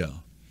again. Yeah.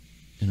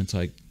 And it's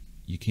like,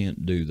 you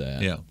can't do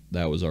that. Yeah.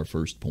 That was our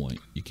first point.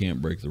 You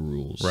can't break the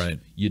rules. Right.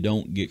 You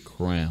don't get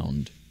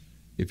crowned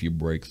if you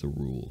break the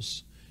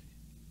rules.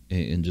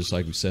 And just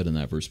like we said in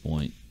that first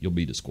point, you'll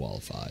be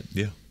disqualified.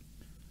 Yeah.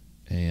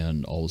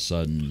 And all of a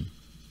sudden,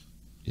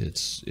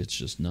 it's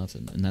just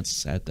nothing. And that's the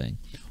sad thing.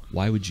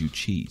 Why would you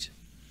cheat?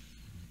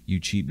 You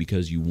cheat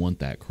because you want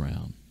that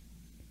crown.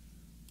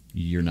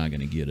 You're not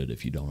going to get it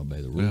if you don't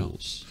obey the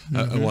rules.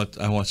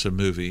 I watched a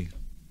movie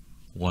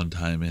one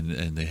time,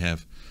 and they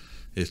have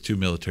two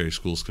military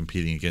schools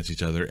competing against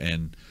each other,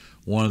 and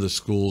one of the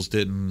schools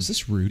didn't. Is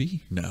this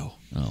Rudy? No.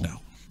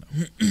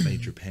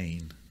 Major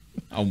Payne.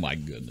 Oh my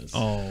goodness.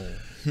 Oh.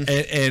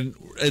 and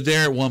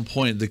there at one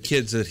point, the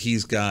kids that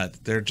he's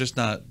got, they're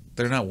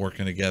not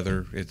working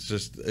together. It's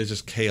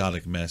just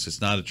chaotic mess. It's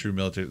not a true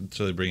military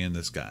until they bring in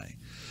this guy.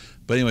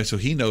 But anyway, so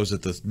he knows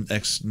that the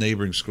next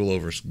neighboring school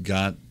over's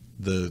got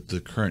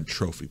the current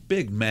trophy,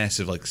 big,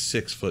 massive, like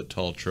 6 foot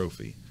tall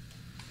trophy,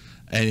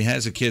 and he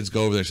has the kids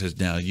go over there and says,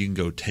 "Now you can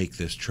go take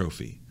this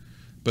trophy."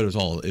 But it was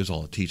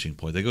all a teaching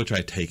point. They go try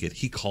to take it.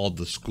 He called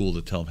the school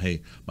to tell them,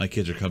 "Hey, my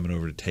kids are coming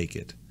over to take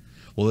it."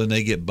 Well, then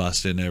they get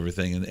busted and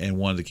everything, and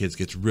one of the kids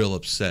gets real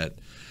upset.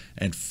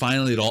 And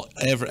finally,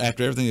 after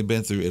everything they've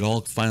been through, it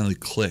all finally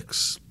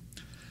clicks.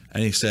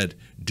 And he said,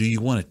 "Do you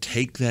want to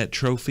take that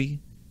trophy?"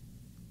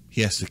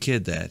 He asked the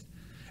kid that.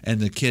 And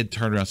the kid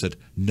turned around and said,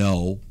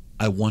 "No,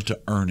 I want to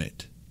earn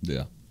it."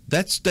 Yeah.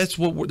 That's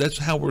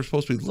how we're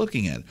supposed to be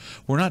looking at it.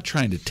 We're not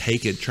trying to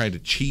take it, try to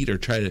cheat, or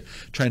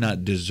try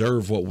not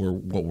deserve what we're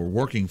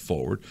working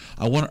forward.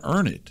 I want to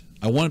earn it.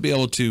 I want to be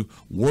able to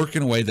work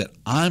in a way that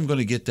I'm going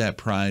to get that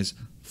prize,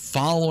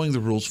 following the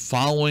rules,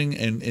 following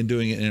and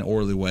doing it in an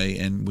orderly way.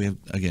 And we have,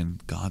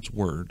 again, God's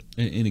word.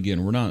 And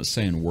again, we're not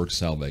saying work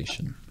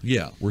salvation.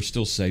 Yeah. We're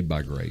still saved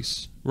by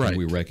grace. Right. And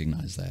we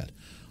recognize that.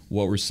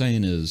 What we're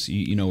saying is,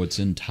 it's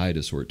in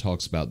Titus where it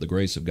talks about the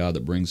grace of God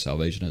that brings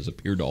salvation has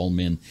appeared to all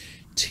men,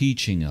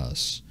 teaching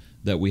us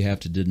that we have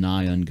to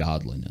deny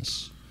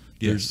ungodliness.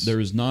 Yes. There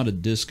is not a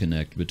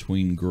disconnect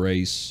between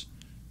grace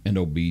and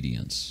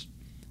obedience.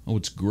 Oh,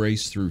 it's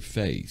grace through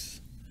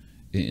faith.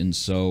 And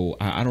so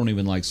I don't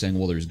even like saying,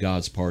 well, there's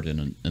God's part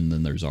and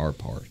then there's our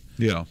part.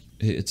 Yeah.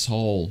 It's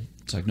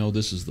like, no,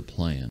 this is the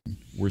plan.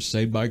 We're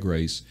saved by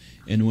grace,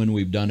 and when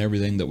we've done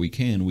everything that we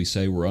can, we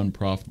say we're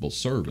unprofitable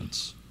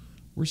servants.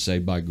 We're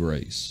saved by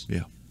grace.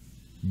 Yeah.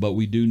 But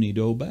we do need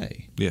to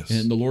obey. Yes.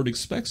 And the Lord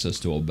expects us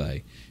to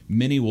obey.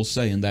 Many will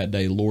say in that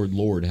day, "Lord,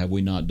 Lord, have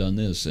we not done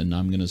this?" And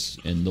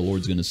the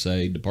Lord's going to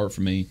say, "Depart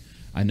from me,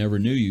 I never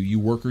knew you, you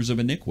workers of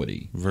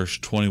iniquity." Verse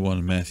 21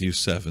 in Matthew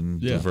 7,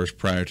 Yeah. the verse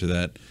prior to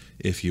that,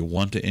 "If you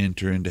want to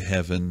enter into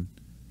heaven,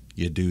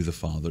 you do the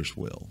Father's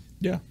will."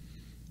 Yeah.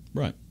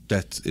 Right.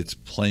 It's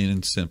plain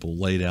and simple,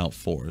 laid out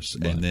for us.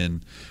 Right. And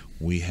then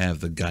we have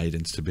the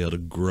guidance to be able to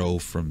grow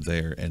from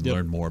there and Yep.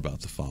 learn more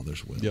about the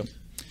Father's will. Yep.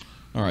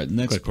 All right,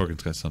 next. Click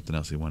Corkins got something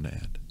else he wanted to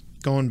add.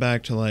 Going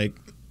back to like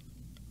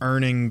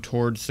earning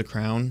towards the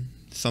crown,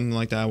 something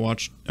like that. I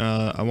watched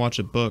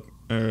a book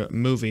or a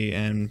movie,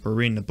 and we're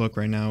reading the book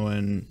right now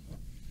and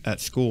at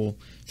school.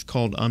 It's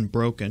called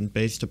Unbroken,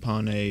 based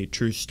upon a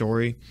true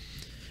story.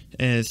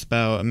 And it's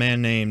about a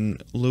man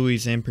named Louis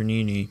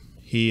Zamperini.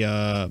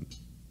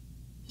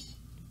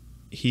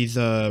 he's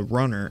a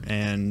runner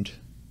and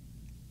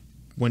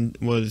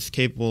was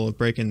capable of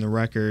breaking the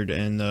record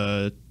in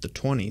the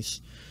 20s,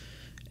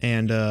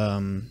 and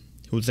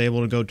was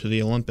able to go to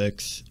the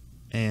Olympics.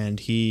 And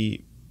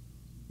he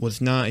was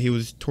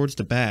towards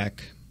the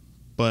back,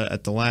 but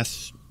at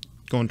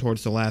going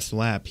towards the last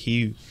lap,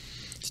 he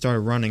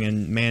started running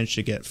and managed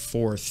to get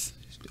fourth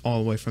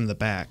all the way from the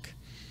back.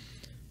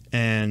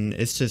 And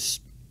it's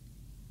just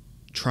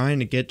trying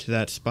to get to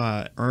that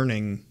spot,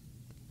 earning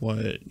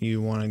what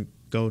you want to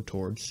go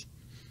towards.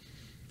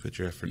 Put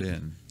your effort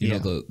in. You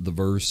know the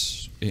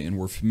verse, and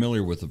we're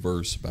familiar with the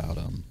verse about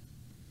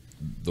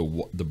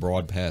the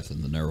broad path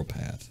and the narrow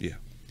path. Yeah.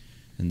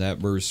 And that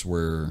verse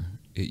where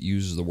it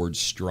uses the word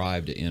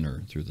strive to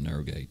enter through the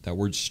narrow gate. That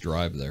word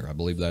strive there, I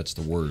believe that's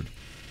the word.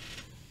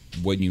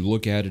 When you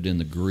look at it in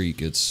the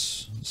Greek,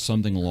 it's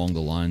something along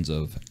the lines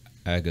of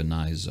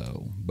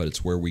agonizo, but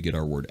it's where we get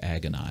our word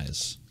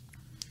agonize.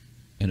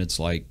 And it's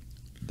like,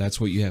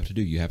 that's what you have to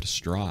do. You have to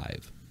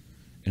strive.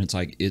 And it's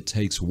like, it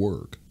takes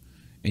work.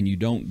 And you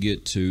don't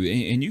get to,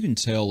 and you can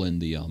tell in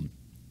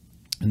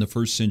the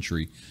first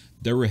century,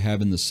 they were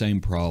having the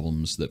same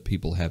problems that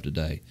people have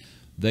today.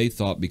 They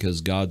thought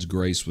because God's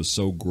grace was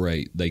so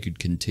great, they could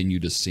continue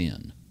to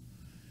sin.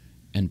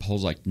 And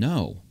Paul's like,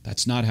 no,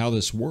 that's not how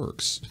this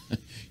works.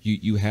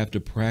 You have to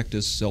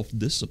practice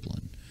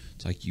self-discipline.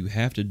 It's like you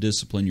have to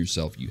discipline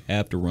yourself. You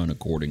have to run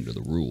according to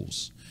the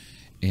rules.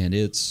 And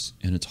it's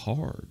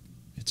hard.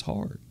 It's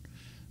hard.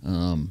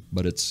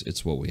 But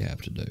it's what we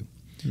have to do.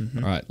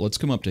 Mm-hmm. All right, let's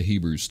come up to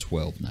Hebrews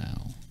 12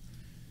 now.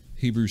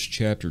 Hebrews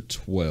chapter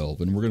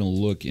 12, and we're going to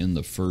look in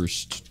the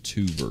first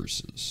two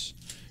verses.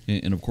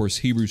 And of course,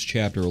 Hebrews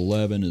chapter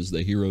 11 is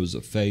the heroes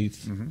of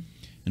faith. Mm-hmm.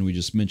 And we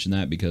just mentioned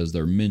that because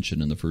they're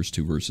mentioned in the first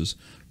two verses.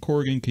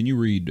 Corrigan, can you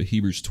read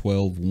Hebrews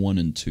 12, 1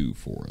 and 2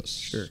 for us?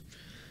 Sure.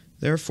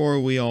 Therefore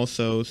we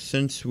also,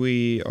 since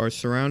we are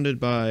surrounded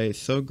by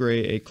so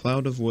great a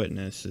cloud of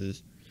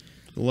witnesses,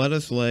 let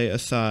us lay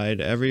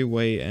aside every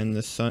weight and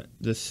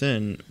the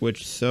sin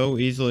which so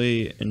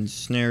easily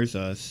ensnares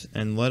us,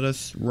 and let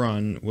us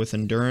run with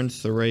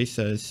endurance the race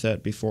that is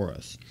set before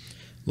us,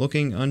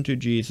 looking unto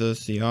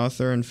Jesus, the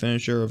author and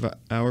finisher of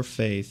our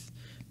faith,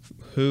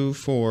 who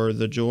for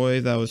the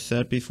joy that was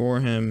set before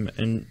him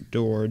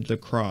endured the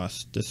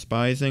cross,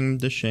 despising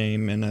the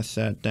shame, and has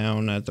sat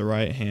down at the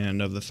right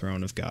hand of the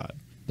throne of God.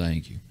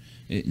 Thank you.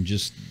 And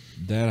just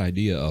that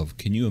idea of,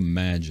 can you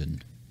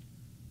imagine?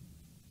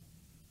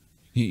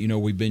 You know,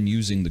 we've been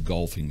using the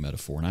golfing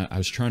metaphor, and I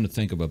was trying to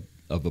think of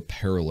a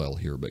parallel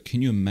here, but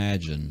can you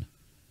imagine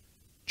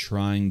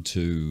trying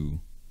to,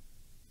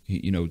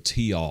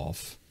 tee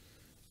off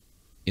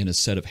in a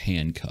set of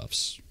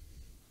handcuffs?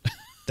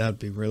 That'd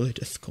be really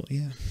difficult,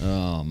 yeah.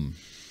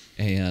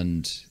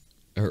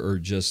 Or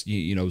just,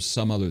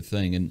 some other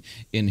thing. And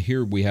in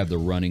here we have the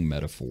running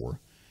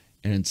metaphor.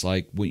 And it's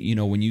like,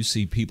 when you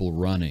see people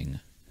running,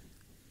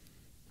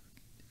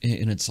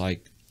 and it's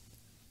like,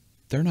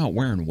 they're not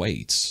wearing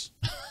weights.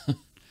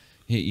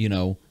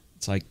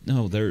 It's like,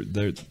 no,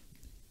 they're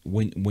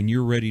when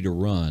you're ready to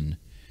run,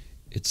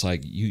 it's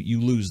like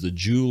you lose the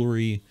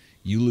jewelry,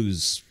 you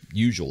lose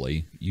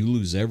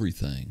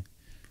everything,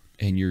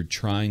 and you're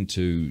trying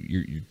to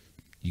you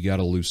got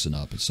to loosen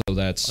up. And so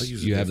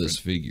you have this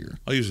figure.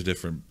 I'll use a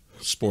different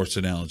sports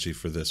analogy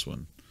for this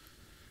one.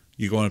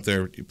 You're going up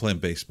there, you're playing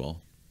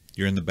baseball.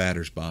 You're in the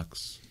batter's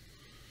box.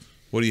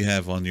 What do you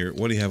have on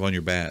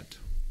your bat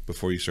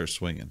before you start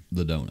swinging?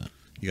 The donut.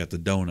 You got the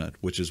donut,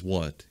 which is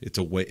what? It's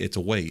a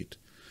weight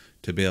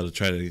to be able to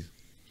try to.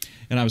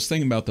 And I was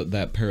thinking about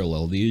that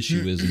parallel. The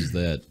issue is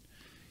that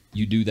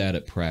you do that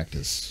at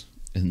practice,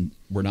 and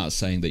we're not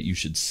saying that you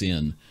should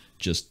sin.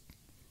 Just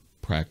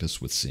practice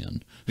with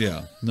sin.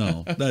 Yeah,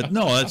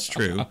 that's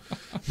true.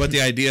 But the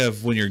idea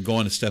of when you're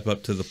going to step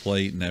up to the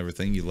plate and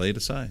everything, you lay it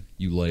aside.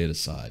 You lay it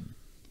aside,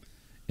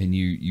 and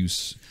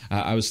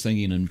I was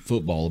thinking in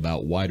football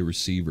about wide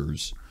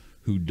receivers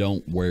who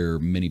don't wear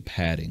many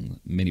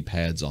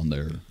pads on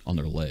their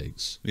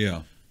legs.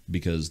 Yeah,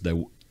 because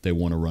they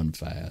want to run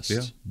fast.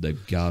 Yeah,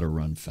 they've got to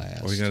run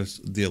fast. Or you got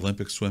the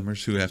Olympic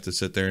swimmers who have to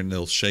sit there and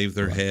they'll shave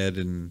their head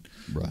and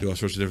do all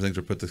sorts of different things,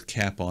 or put the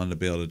cap on to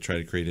be able to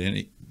try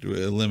to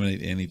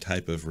eliminate any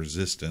type of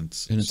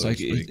resistance. And it's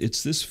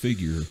it's this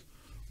figure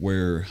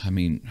where, I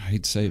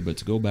hate to say it, but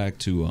to go back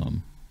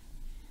to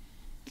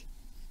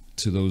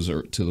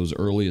those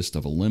earliest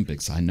of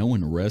Olympics, I know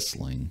in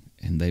wrestling,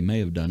 and they may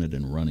have done it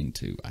in running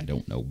too, I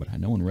don't know, but I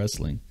know in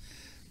wrestling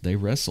they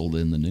wrestled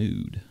in the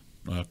nude.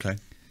 Okay.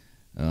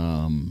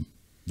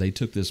 They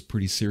took this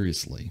pretty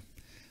seriously,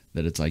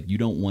 that it's like you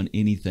don't want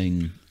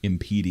anything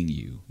impeding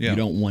you. Yeah. You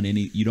don't want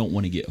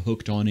to get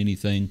hooked on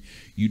anything.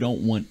 You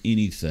don't want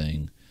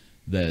anything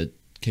that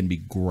can be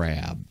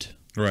grabbed.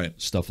 Right.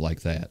 Stuff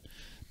like that.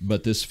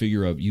 But this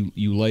figure of you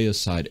lay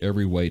aside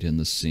every weight in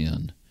the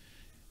sin,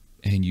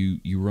 and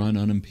you run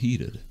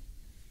unimpeded.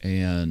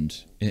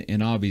 And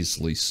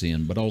obviously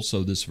sin, but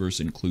also this verse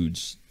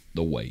includes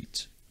the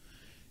weight.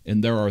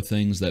 And there are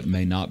things that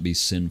may not be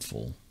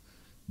sinful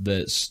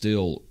that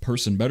still,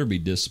 person better be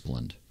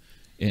disciplined.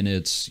 And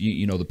it's,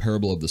 the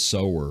parable of the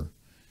sower,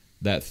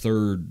 that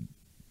third,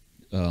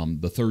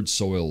 the third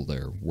soil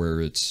there,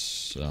 where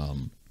it's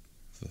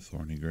The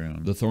thorny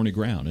ground. the thorny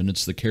ground, and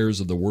it's the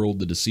cares of the world,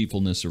 the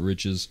deceitfulness of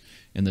riches,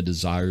 and the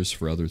desires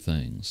for other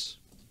things.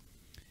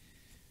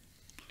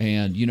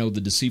 And you know,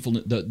 the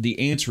deceitfulness. The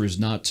answer is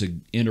not to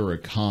enter a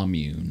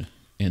commune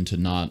and to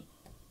not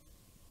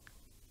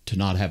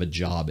have a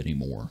job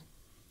anymore.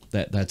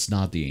 That's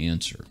not the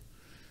answer.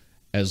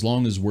 As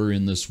long as we're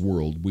in this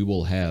world, we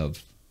will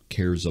have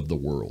cares of the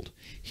world.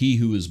 He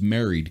who is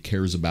married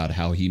cares about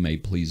how he may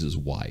please his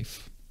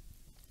wife.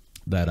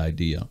 That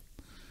idea.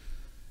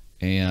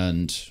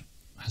 And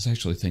I was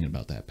actually thinking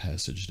about that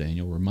passage,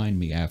 Daniel. Remind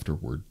me after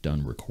we're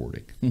done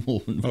recording.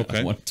 Okay.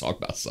 I want to talk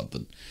about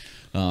something.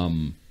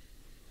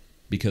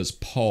 Because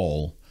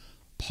Paul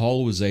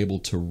was able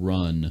to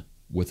run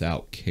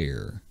without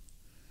care.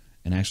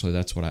 And actually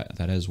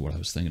that is what I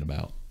was thinking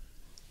about.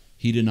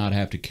 He did not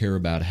have to care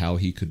about how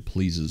he could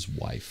please his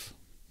wife,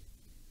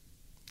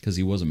 because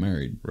he wasn't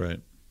married.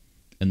 Right.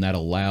 And that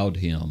allowed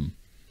him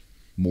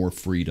more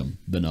freedom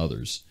than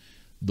others.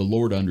 The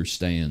Lord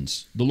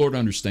understands. The Lord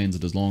understands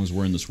that as long as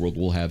we're in this world,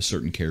 we'll have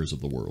certain cares of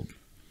the world,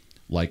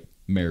 like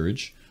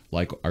marriage,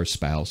 like our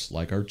spouse,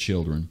 like our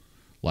children,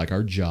 like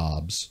our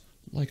jobs,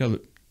 like other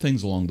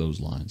things along those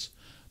lines.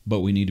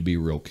 But we need to be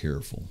real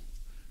careful,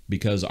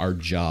 because our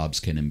jobs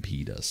can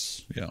impede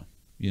us. Yeah.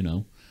 You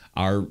know,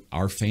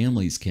 our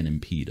families can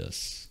impede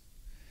us,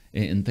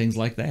 and things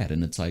like that.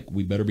 And it's like,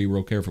 we better be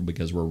real careful,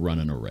 because we're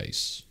running a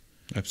race.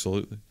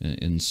 Absolutely.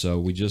 And so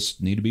we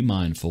just need to be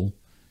mindful,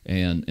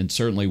 and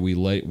certainly we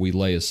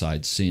lay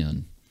aside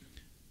sin.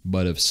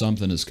 But if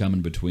something is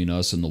coming between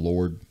us and the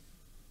Lord,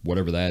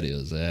 whatever that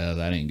is,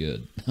 that ain't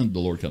good. The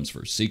Lord comes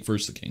first. Seek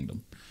first the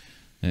kingdom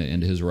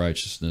and his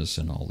righteousness,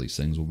 and all these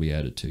things will be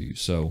added to you.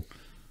 So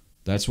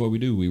that's what we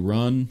do. We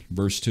run.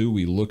 Verse 2,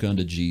 we look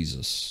unto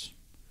Jesus,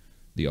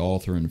 the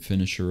author and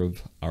finisher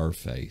of our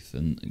faith.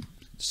 And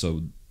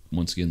so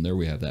once again, there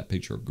we have that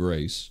picture of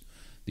grace,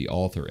 the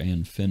author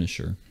and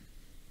finisher.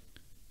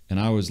 And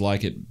I always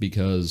like it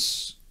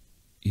because,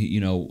 you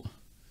know,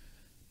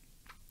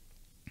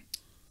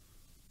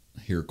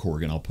 here,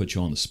 Corrigan, I'll put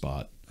you on the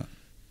spot.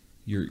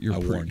 I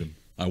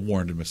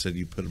warned him. I said,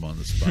 you put him on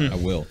the spot. I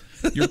will.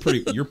 You're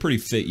a pretty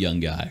fit young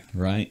guy,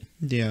 right?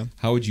 Yeah.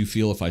 How would you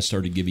feel if I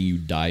started giving you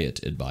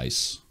diet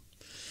advice?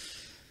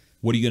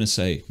 What are you going to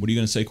say? What are you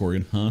going to say,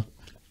 Corrigan? Huh?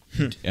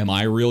 Am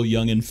I real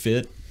young and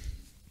fit?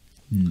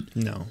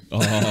 No.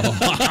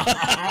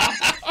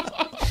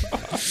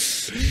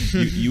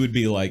 You would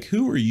be like,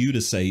 who are you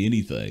to say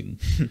anything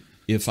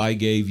if I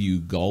gave you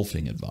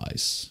golfing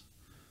advice?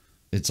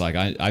 It's like,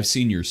 I've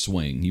seen your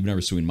swing. You've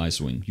never seen my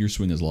swing. Your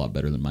swing is a lot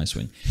better than my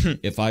swing.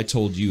 If I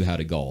told you how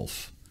to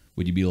golf,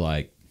 would you be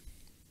like,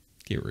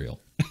 get real?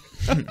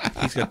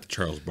 He's got the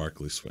Charles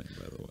Barkley swing,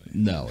 by the way.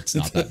 No, it's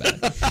not that bad.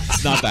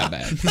 It's not that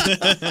bad.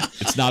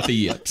 It's not the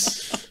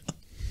yips.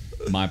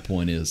 My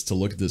point is to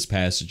look at this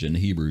passage in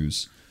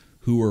Hebrews.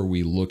 Who are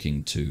we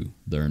looking to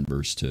there in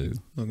verse 2?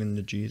 Looking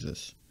to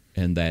Jesus.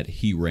 And that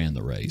he ran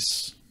the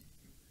race.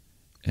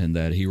 And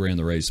that he ran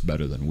the race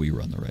better than we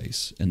run the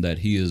race. And that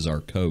he is our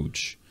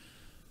coach.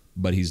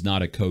 But he's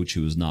not a coach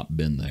who has not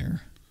been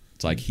there.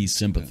 It's like he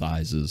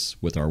sympathizes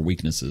with our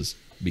weaknesses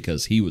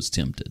because he was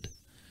tempted.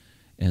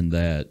 And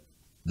that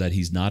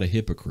he's not a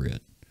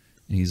hypocrite.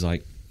 And he's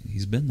like,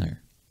 he's been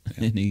there.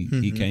 Yeah. And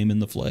he came in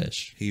the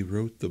flesh. He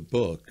wrote the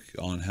book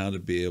on how to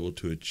be able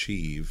to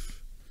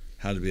achieve,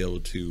 how to be able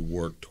to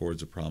work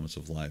towards a promise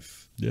of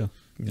life. Yeah.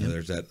 You know,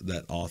 there's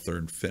that author,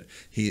 and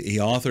he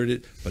authored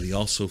it, but he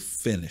also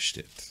finished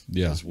it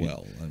as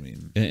well. I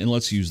mean, and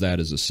let's use that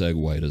as a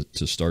segue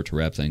to start to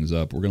wrap things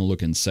up. We're going to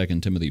look in 2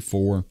 Timothy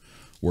 4,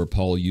 where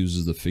Paul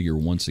uses the figure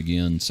once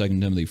again. 2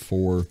 Timothy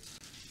 4,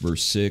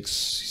 verse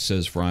 6, he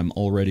says, "For I am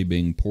already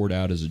being poured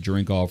out as a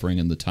drink offering,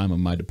 and the time of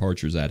my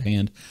departure is at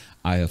hand.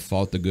 I have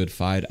fought the good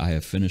fight. I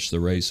have finished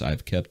the race. I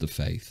have kept the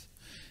faith.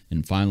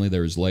 And finally,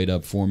 there is laid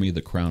up for me the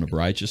crown of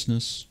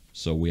righteousness."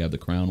 So we have the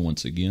crown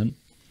once again.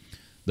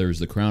 "There is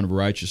the crown of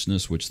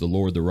righteousness, which the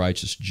Lord, the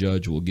righteous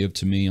judge, will give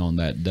to me on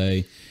that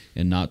day,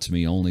 and not to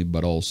me only,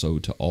 but also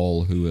to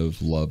all who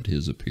have loved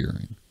his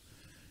appearing."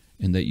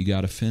 And that you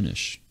got to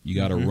finish. You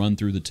got to run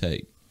through the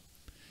tape.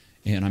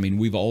 And I mean,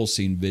 we've all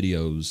seen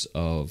videos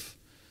of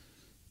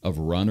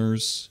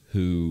runners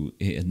who,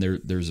 and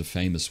there's a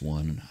famous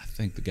one. I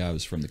think the guy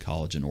was from the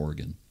college in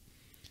Oregon,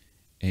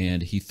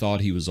 and he thought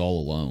he was all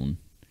alone,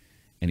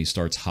 and he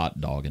starts hot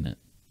dogging it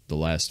the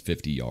last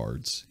 50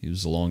 yards. It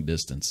was a long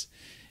distance.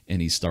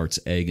 And he starts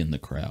egging the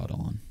crowd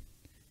on,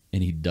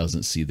 and he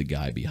doesn't see the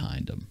guy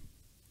behind him.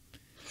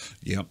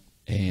 Yep.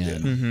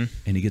 And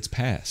he gets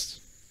past.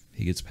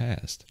 He gets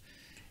past.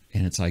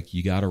 And it's like,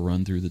 you got to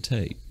run through the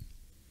tape.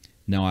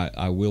 Now,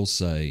 I will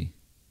say,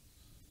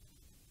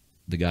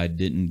 the guy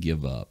didn't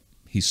give up.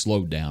 He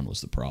slowed down was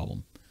the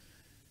problem.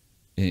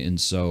 And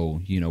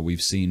so, you know,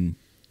 we've seen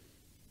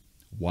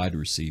wide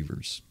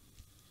receivers,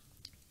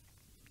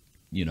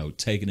 you know,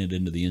 taking it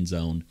into the end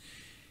zone,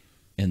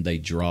 and they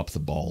drop the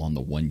ball on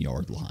the 1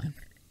 yard line.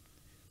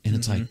 And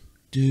it's like,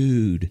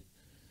 dude,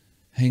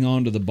 hang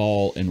on to the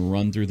ball and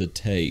run through the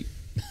tape.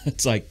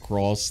 It's like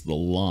cross the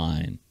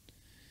line.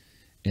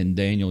 And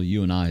Daniel,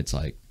 you and I, it's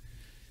like,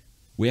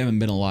 we haven't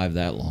been alive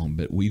that long,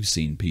 but we've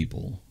seen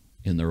people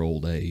in their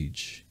old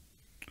age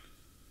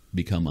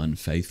become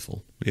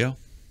unfaithful. Yeah.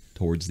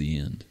 Towards the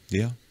end.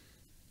 Yeah.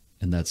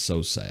 And that's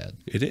so sad.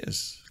 It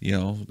is,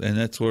 and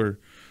that's where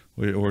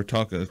we're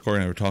talking. Corey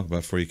and I were talking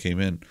about before you came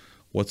in.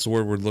 What's the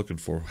word we're looking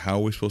for? How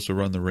are we supposed to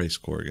run the race,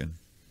 Corrigan?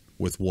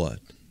 With what?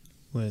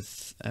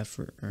 With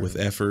effort. With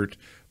effort,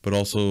 but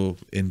also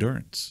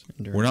endurance.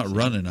 We're not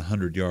running a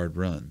 100-yard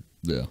run.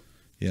 Yeah.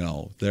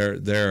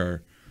 There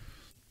are.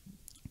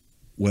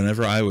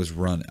 Whenever I was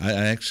running, I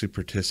actually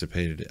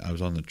participated. I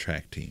was on the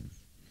track team.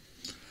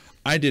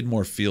 I did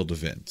more field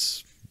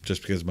events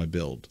just because of my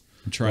build.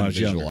 I'm trying to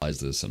visualize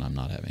this, and I'm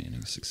not having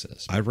any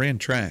success. I ran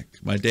track.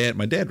 My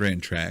dad ran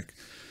track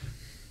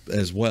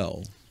as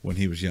well when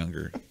he was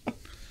younger.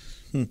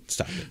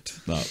 Stop it.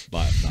 Not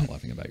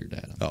laughing about your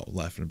dad. Oh,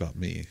 laughing about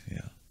me.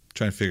 Yeah.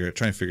 Trying to figure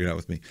it out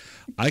with me.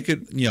 I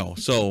could,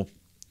 so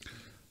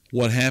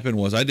what happened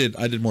was I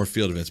did more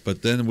field events,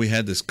 but then we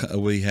had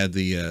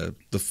the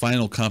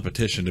final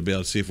competition to be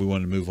able to see if we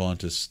wanted to move on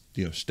to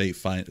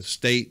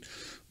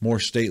more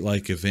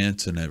state-like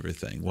events and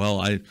everything.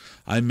 Well,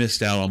 I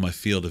missed out on my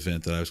field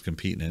event that I was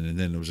competing in, and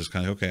then it was just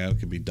kind of, okay, I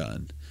can be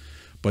done.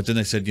 But then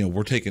they said,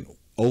 we're taking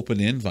open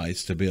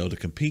invites to be able to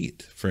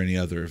compete for any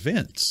other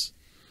events.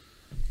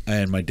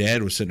 And my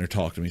dad was sitting there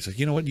talking to me. He's like,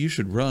 you know what, you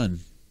should run.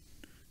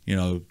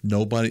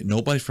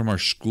 Nobody from our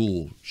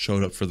school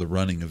showed up for the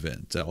running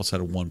event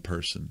outside of one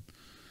person.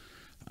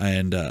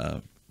 And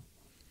I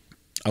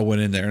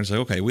went in there and it's like,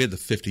 okay, we had the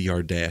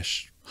 50-yard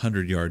dash,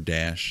 100-yard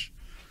dash.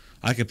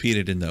 I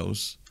competed in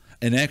those.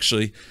 And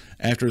actually,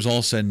 after it was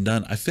all said and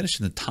done, I finished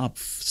in the top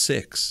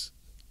 6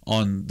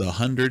 on the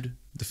 100,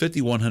 the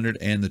 50, 100,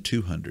 and the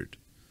 200.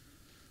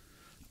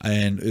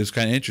 And it was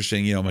kind of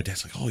interesting. My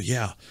dad's like, oh,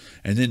 yeah.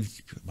 And then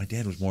my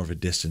dad was more of a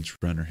distance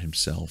runner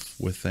himself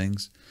with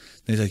things.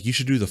 And he's like, you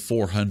should do the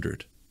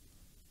 400.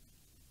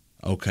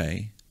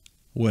 Okay.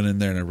 Went in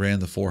there and I ran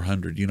the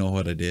 400. You know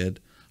what I did?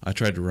 I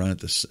tried to run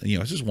it. It's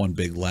just one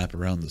big lap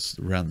around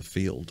the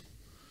field,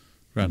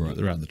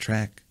 around the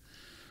track.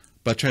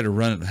 But I tried to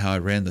run it how I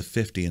ran the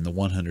 50 and the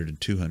 100 and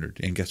 200.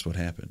 And guess what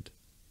happened?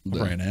 I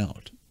ran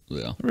out.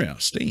 Yeah. I ran out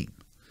of steam.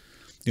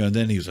 And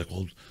then he was like,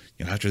 well,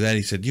 after that,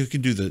 he said, you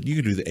can do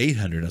the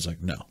 800. And I was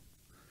like, no.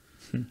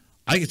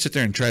 I could sit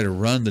there and try to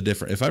run the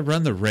different. If I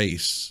run the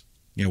race,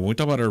 when we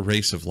talk about our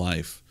race of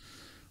life,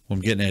 what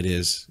I'm getting at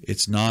is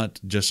it's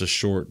not just a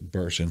short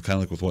burst. And kind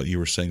of like with what you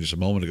were saying just a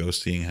moment ago,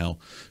 seeing how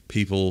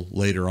people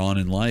later on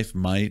in life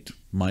might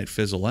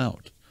fizzle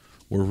out.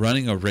 We're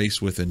running a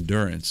race with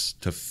endurance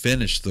to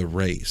finish the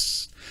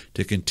race,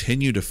 to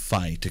continue to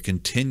fight, to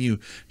continue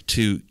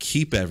to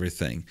keep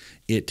everything.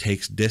 It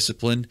takes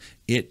discipline.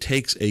 It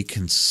takes a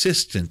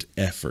consistent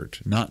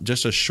effort, not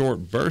just a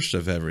short burst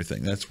of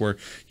everything. That's where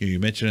you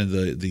mentioned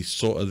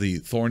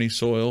the thorny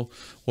soil.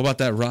 What about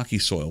that rocky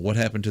soil? What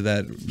happened to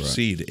that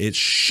seed? It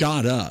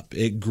shot up.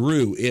 It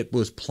grew. It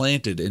was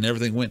planted, and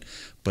everything went.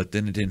 But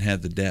then it didn't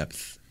have the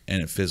depth,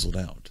 and it fizzled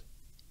out.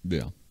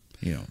 Yeah.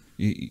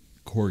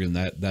 Corrigan,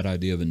 that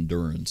idea of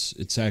endurance,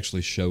 it's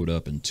actually showed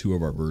up in 2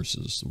 of our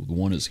verses. The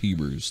one is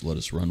Hebrews, let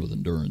us run with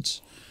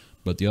endurance.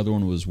 But the other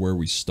one was where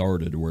we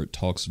started, where it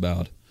talks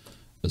about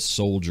a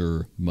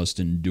soldier must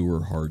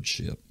endure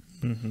hardship.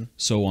 Mm-hmm.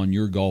 So on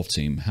your golf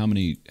team, how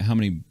many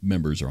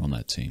members are on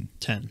that team?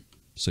 10.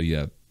 So you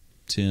have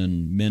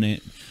 10 men,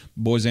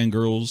 boys and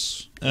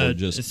girls?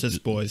 It says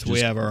boys. We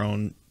have our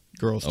own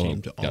girls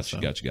team also.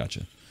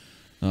 Gotcha.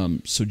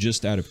 So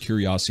just out of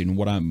curiosity, and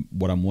what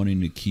I'm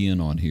wanting to key in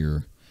on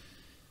here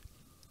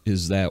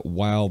is that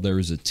while there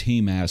is a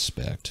team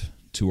aspect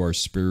to our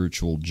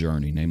spiritual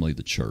journey, namely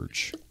the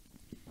church,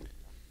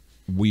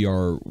 we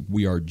are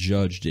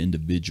judged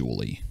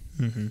individually,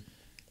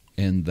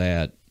 and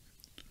that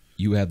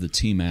you have the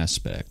team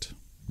aspect,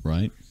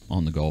 right,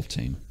 on the golf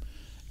team.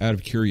 Out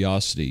of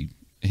curiosity,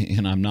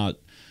 and I'm not,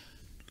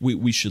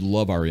 we should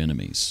love our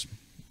enemies,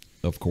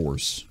 of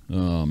course.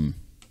 Do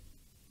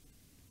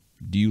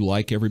you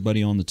like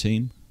everybody on the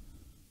team?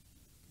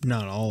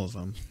 Not all of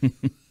them.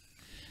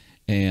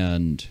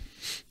 And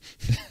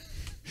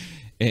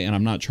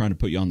I'm not trying to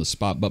put you on the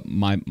spot, but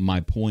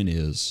my point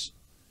is,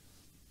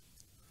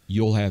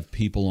 you'll have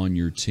people on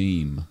your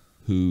team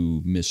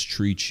who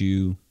mistreat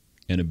you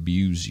and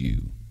abuse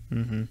you.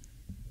 Mm-hmm.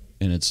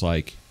 And it's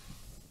like,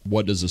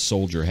 what does a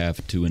soldier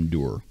have to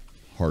endure?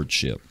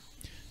 Hardship.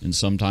 And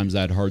sometimes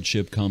that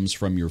hardship comes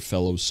from your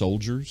fellow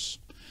soldiers.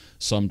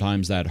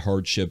 Sometimes that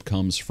hardship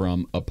comes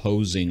from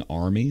opposing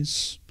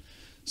armies.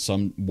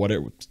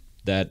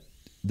 The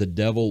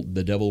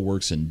devil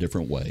works in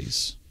different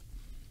ways.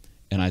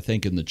 And I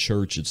think in the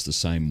church it's the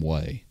same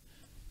way.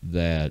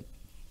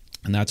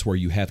 And that's where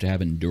you have to have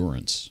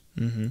endurance.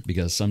 Mm-hmm.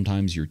 Because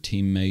sometimes your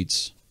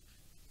teammates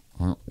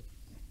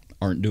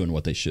aren't doing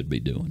what they should be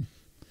doing.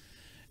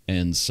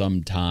 And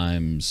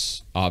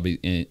sometimes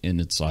and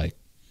it's like,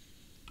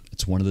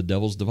 it's one of the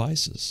devil's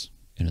devices.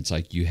 And it's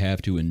like you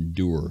have to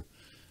endure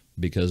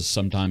because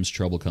sometimes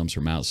trouble comes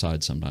from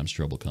outside, sometimes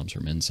trouble comes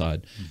from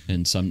inside,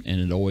 and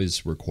it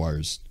always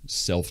requires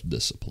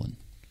self-discipline,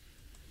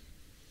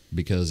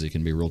 because it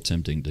can be real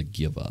tempting to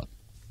give up,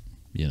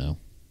 and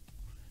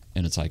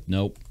it's like,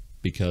 nope,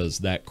 because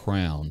that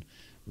crown,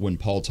 when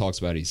Paul talks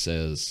about it, he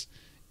says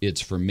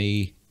it's for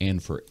me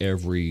and for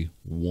every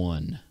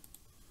one,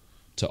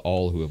 to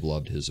all who have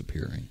loved his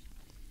appearing.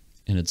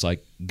 And it's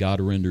like God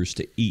renders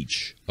to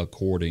each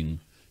according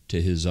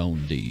to his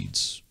own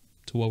deeds,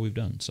 to what we've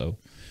done. So,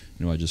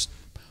 I just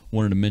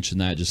wanted to mention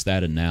that, just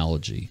that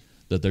analogy,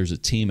 that there's a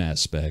team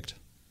aspect,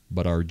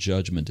 but our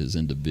judgment is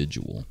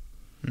individual.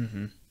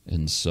 Mm-hmm.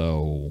 And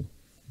so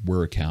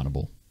we're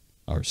accountable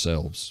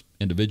ourselves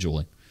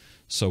individually.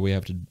 So we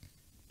have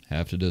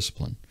to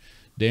discipline.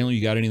 Daniel,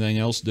 you got anything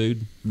else,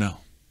 dude? No.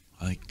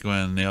 I think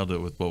Glenn nailed it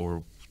with what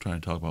we're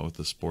trying to talk about with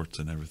the sports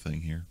and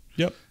everything here.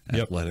 Yep.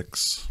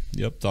 Athletics.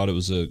 Yep. Thought it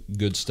was a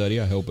good study.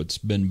 I hope it's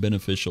been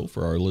beneficial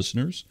for our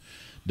listeners.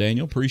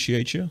 Daniel,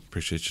 appreciate you.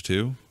 Appreciate you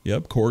too.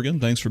 Yep. Corrigan,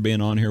 thanks for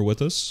being on here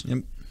with us.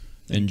 Yep.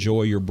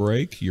 Enjoy your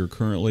break. You're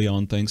currently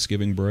on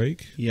Thanksgiving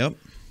break. Yep.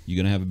 You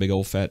going to have a big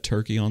old fat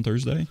turkey on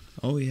Thursday?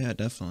 Oh, yeah,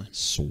 definitely.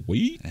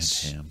 Sweet. And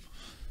ham.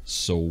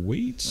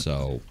 Sweet.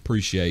 So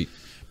appreciate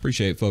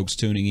folks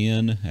tuning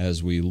in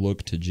as we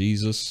look to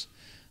Jesus.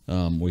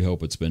 We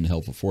hope it's been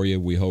helpful for you.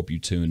 We hope you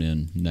tune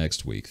in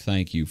next week.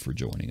 Thank you for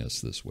joining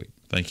us this week.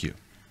 Thank you.